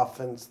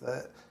softens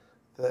the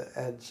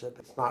edge of it.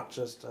 It's not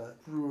just a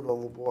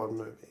brutal war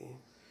movie.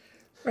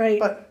 Right.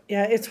 But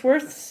it's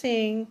worth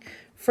seeing,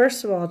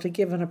 first of all, to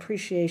give an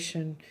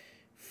appreciation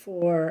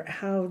for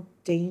how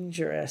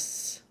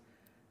dangerous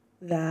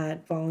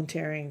that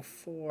volunteering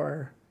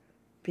for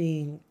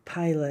being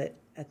pilot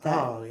at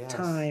that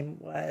time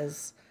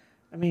was.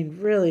 I mean,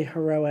 really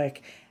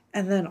heroic.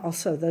 And then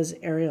also those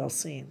aerial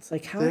scenes.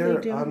 Like, how are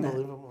they doing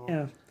unbelievable.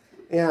 that?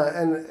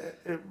 Yeah, and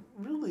it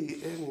really,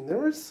 there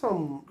was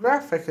some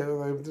graphic,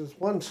 there's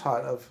one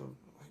shot of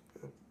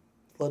a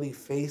bloody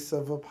face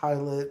of a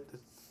pilot.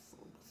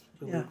 It's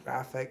really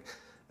graphic.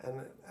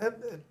 And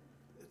it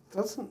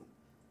doesn't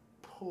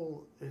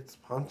pull its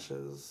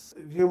punches.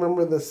 Do you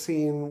remember the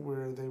scene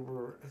where they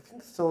were, I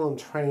think, still in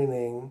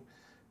training,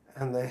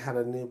 and they had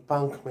a new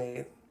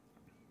bunkmate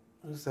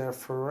who's there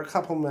for a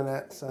couple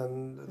minutes,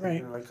 and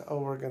they're like, oh,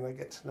 we're going to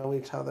get to know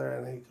each other,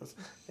 and he goes,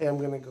 hey, I'm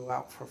going to go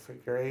out for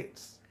figure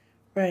eights.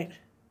 Right.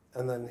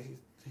 And then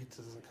he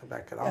doesn't come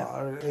back at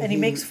all. And he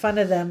makes fun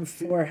of them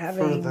for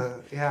having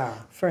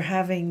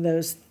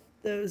those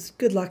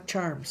good luck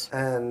charms.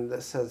 And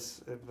it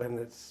says, when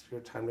it's your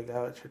time to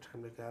go, it's your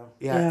time to go.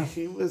 Yeah.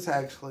 He was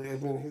actually,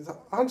 he's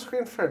on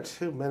screen for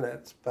 2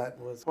 minutes, but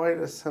was quite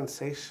a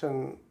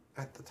sensation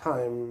at the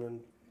time and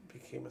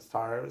became a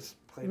star. It was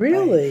played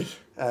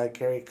by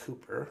Gary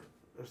Cooper.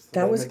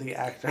 Was the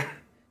actor.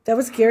 That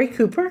was Gary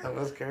Cooper? That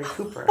was Gary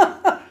Cooper.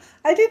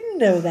 I didn't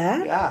know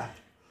that. Yeah.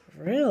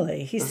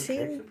 Really? He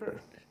seemed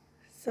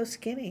so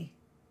skinny.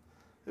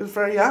 He was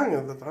very young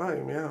at the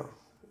time, yeah.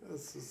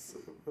 This is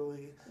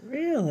really...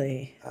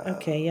 Really?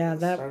 Okay,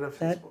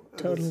 that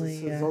totally...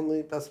 This is his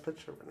only Best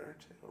Picture winner,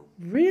 too.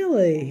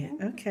 Really?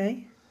 Mm-hmm.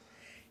 Okay.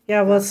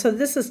 Yeah, well, so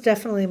this is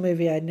definitely a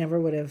movie I never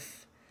would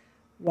have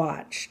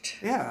watched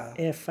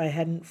if I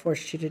hadn't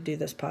forced you to do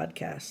this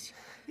podcast.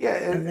 Yeah.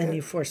 And then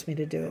you forced me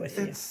to do it with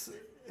you.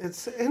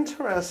 It's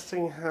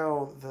interesting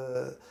how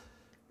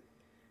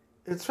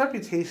its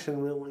reputation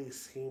really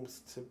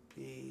seems to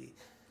be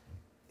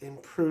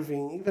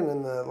improving even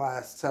in the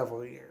last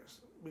several years.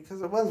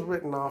 because it was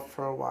written off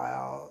for a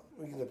while.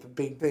 The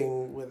big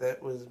thing with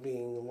it was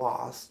being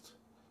lost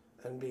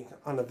and being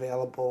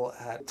unavailable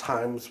at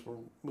times where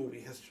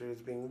movie history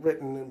was being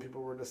written and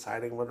people were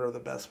deciding what are the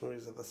best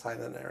movies of the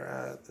silent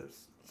era.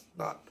 It's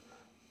not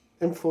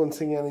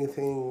influencing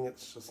anything.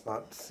 It's just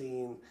not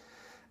seen.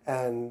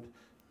 And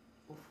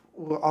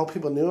all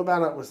people knew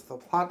about it was the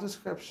plot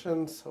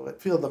description, so it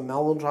felt the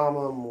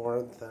melodrama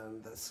more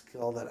than the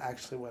skill that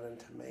actually went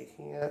into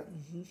making it.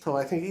 Mm-hmm. So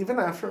I think even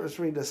after it was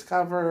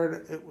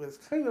rediscovered, it was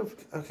kind of,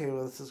 okay,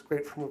 well, this is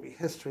great for movie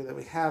history that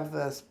we have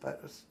this,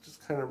 but it's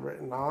just kind of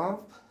written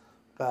off.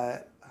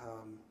 But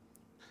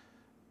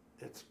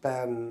it's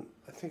been,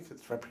 I think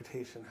its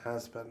reputation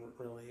has been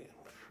really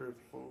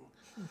improving.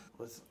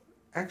 Was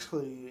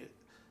actually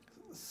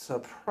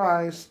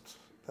surprised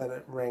that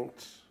it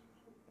ranked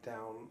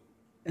down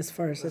as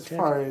far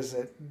as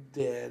it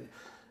did.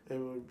 It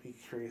would be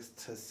curious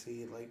to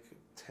see, like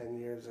 10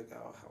 years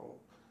ago,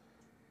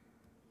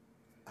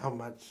 how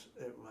much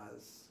it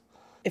was.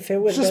 If it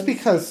was just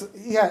because,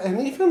 yeah, and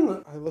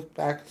even I look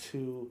back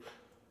to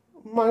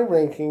my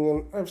ranking,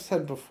 and I've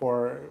said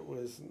before, it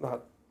was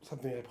not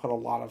something I put a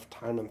lot of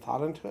time and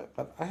thought into it,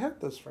 but I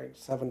had this ranked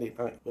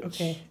 79.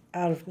 Which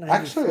out of 94.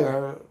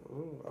 Actually,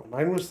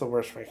 mine was the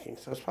worst ranking,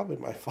 so it's probably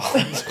my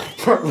fault,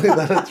 partly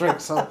that it's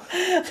ranked so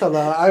low.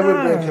 I would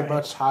rank it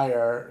much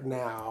higher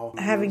now.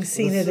 Having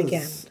seen it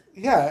again.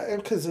 Yeah,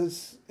 because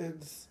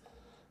it's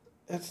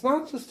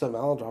not just a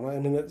melodrama. I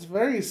mean, it's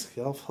very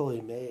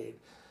skillfully made.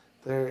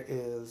 There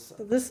is...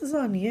 So this is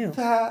on you.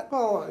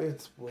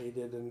 It's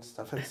weighted and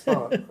stuff. It's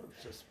not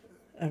just...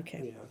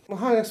 Okay. Yeah. The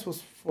highest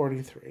was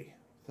 43.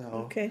 So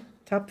okay.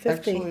 Top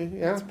 50. Actually,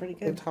 yeah. That's pretty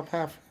good. The top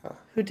half.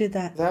 Who did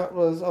that? That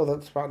was...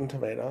 that's Rotten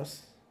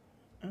Tomatoes.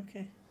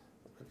 Okay.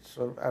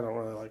 So I don't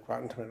really like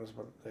Rotten Tomatoes,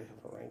 but they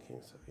have a ranking,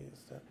 so I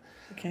used it.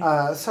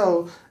 Okay.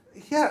 So,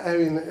 yeah, I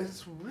mean,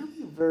 it's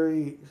really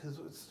very...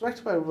 It's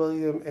directed by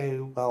William A.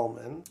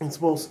 Wellman.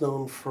 It's most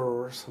known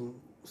for some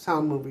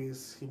sound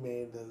movies he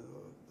made, the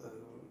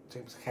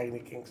James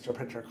Cagney gangster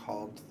picture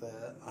called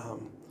The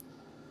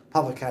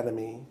Public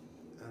Enemy,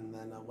 and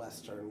then a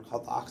Western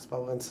called The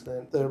Oxbow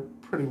Incident. They're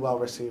pretty well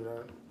received. I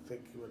don't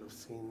think you would have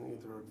seen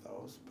either of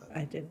those. But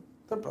I did.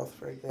 They're both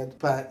very good.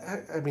 But,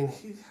 I mean,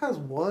 he has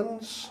one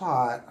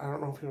shot, I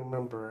don't know if you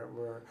remember it,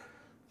 where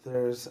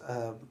there's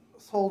a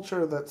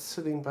soldier that's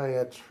sitting by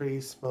a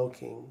tree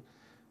smoking,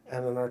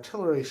 and an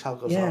artillery shell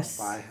goes off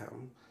by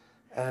him,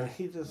 and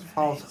he just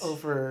falls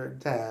over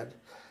dead.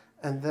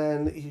 And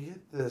then you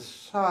get this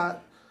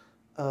shot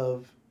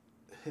of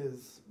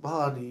his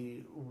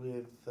body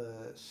with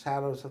the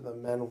shadows of the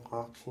men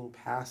walking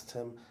past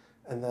him,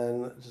 and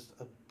then just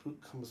a boot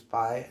comes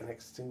by and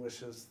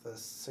extinguishes the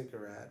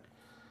cigarette.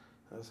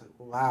 I was like,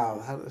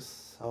 wow, that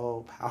is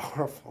so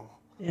powerful.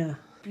 Yeah.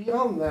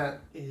 Beyond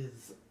that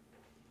is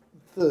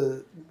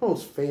the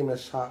most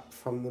famous shot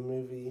from the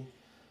movie,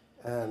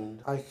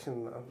 and I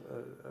can,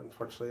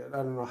 unfortunately,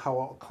 I don't know how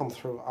it'll come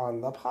through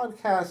on the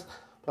podcast,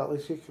 but at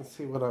least you can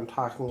see what I'm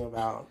talking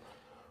about,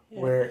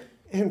 where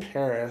in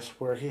Paris,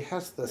 where he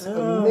has this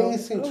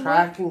amazing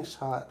tracking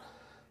shot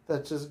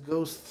that just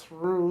goes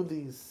through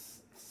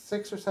these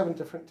 6 or 7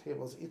 different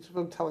tables, each of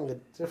them telling a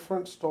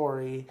different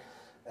story,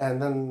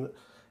 and then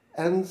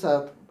ends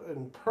up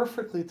in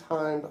perfectly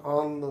timed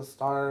on the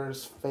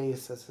star's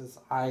face as his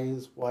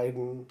eyes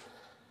widen.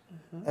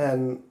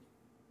 And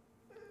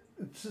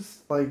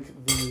just like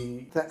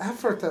the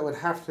effort that would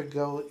have to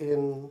go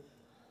in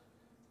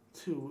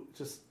to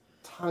just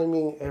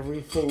timing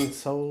everything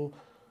so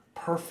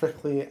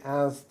perfectly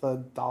as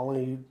the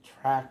dolly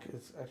track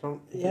is. I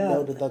don't even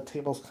know, did the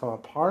tables come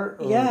apart?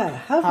 Or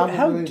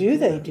how do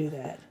they do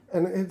that?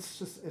 And it's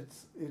just, it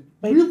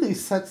really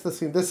sets the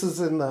scene. This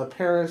is in the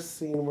Paris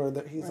scene where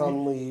he's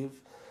on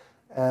leave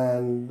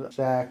and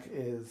Jack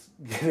is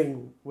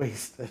getting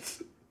wasted.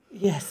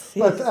 Yes.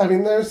 But, I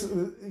mean,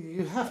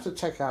 you have to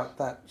check out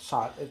that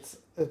shot. It's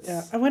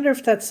I wonder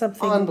if that's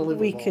something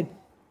we could,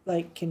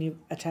 can you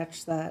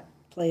attach that,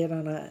 play it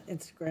on a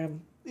Instagram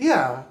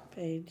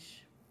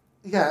page?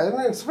 Yeah, and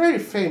it's very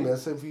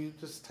famous. If you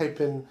just type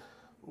in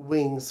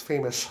Wings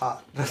famous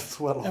shot, that's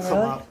what'll come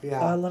up.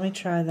 Yeah. Let me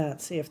try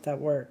that, see if that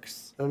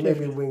works. Or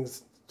maybe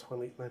Wings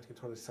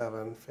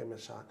 1927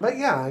 famous shot. But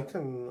yeah, I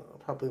can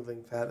probably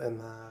link that in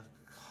the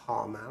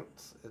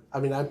comments.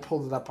 I mean, I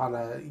pulled it up on a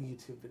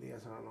YouTube video,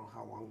 so I don't know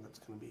how long that's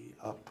going to be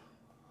up.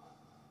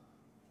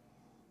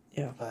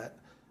 Yeah. But,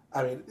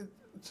 I mean,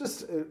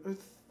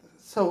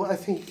 so I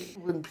think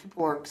when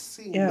people aren't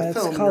seeing the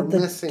film, you're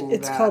missing that.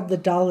 It's called the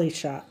dolly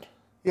shot.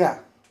 Yeah.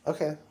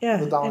 Okay. Yeah.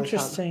 The dolly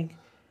interesting. Shot.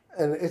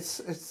 And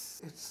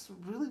it's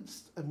really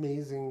just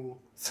amazing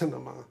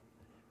cinema.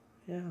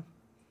 Yeah.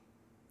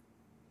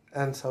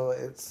 And so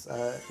it's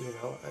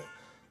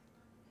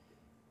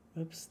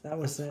Oops, that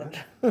was it.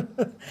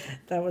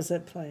 That was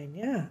it playing.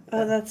 Yeah.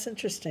 Oh, that's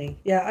interesting.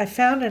 Yeah, I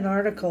found an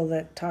article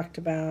that talked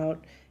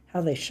about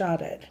how they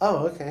shot it.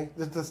 Oh, okay.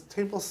 Did the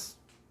tables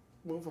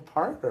move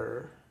apart,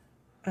 or?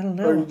 I don't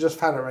know. Or you just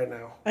found it right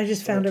now? I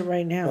just found it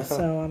right now,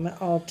 so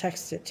I'll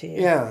text it to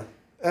you. Yeah.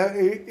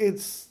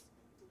 It's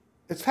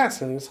it's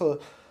fascinating. So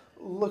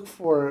look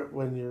for it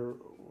when you're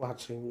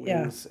watching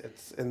Wings. Yeah.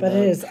 It's in But the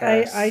it is.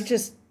 Paris. I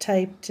just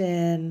typed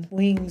in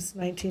Wings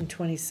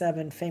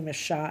 1927 famous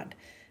shot,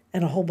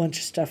 and a whole bunch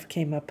of stuff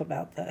came up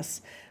about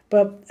this.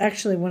 But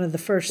actually, one of the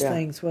first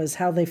things was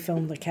how they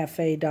filmed the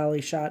cafe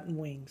dolly shot in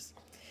Wings.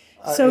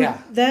 So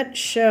that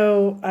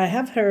show, I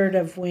have heard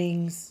of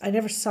Wings. I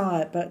never saw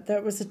it, but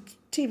that was a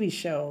TV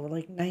show,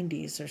 like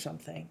 90s or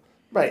something.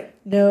 Right.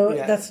 No,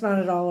 that's not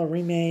at all a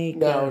remake.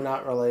 No,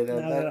 not related.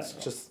 That's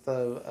just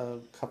a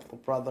couple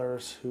of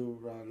brothers who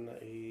run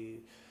a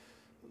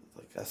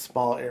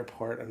small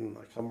airport in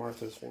like a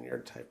Martha's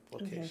Vineyard type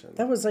location. Okay.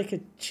 That was like a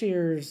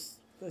Cheers,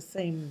 the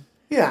same.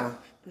 Yeah.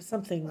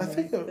 Something. I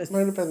think it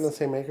might have been the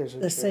same makers.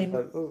 The same.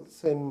 But the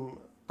same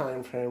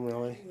time frame,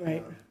 really.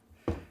 Right.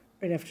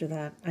 Right after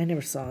that, I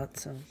never saw it,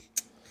 so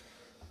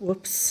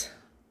whoops.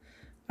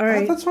 All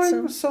right. That's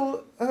fine.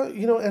 So,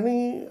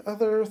 any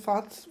other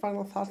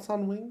final thoughts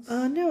on Wings?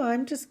 No,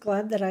 I'm just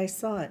glad that I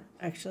saw it.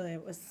 Actually,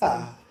 it was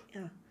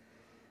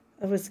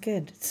it was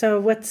good. So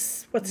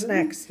what's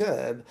next?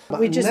 Good.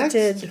 We just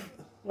did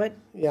what?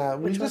 Yeah,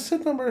 we just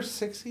did number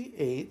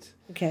 68.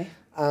 Okay.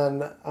 And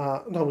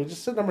no, we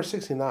just did number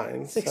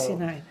 69.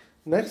 69. So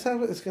next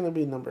up is going to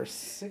be number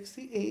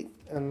 68,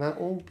 and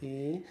that will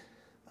be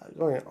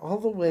going all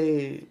the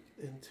way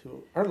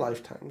into our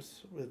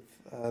lifetimes with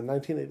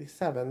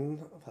 1987,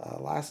 The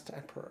Last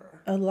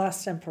Emperor.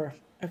 Last Emperor.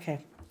 Okay.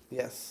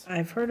 Yes.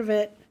 I've heard of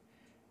it.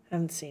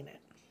 Haven't seen it.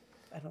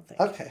 I don't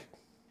think. Okay.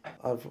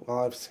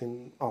 I've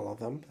seen all of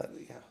them, but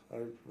yeah, I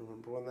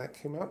remember when that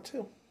came out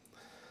too.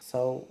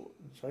 So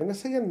join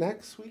us again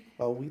next week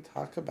while we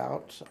talk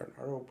about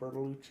Arnaldo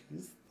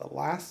Bertolucci's The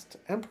Last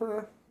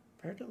Emperor.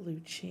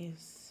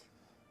 Bertolucci's.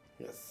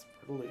 Yes,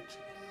 Bertolucci.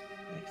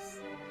 Nice.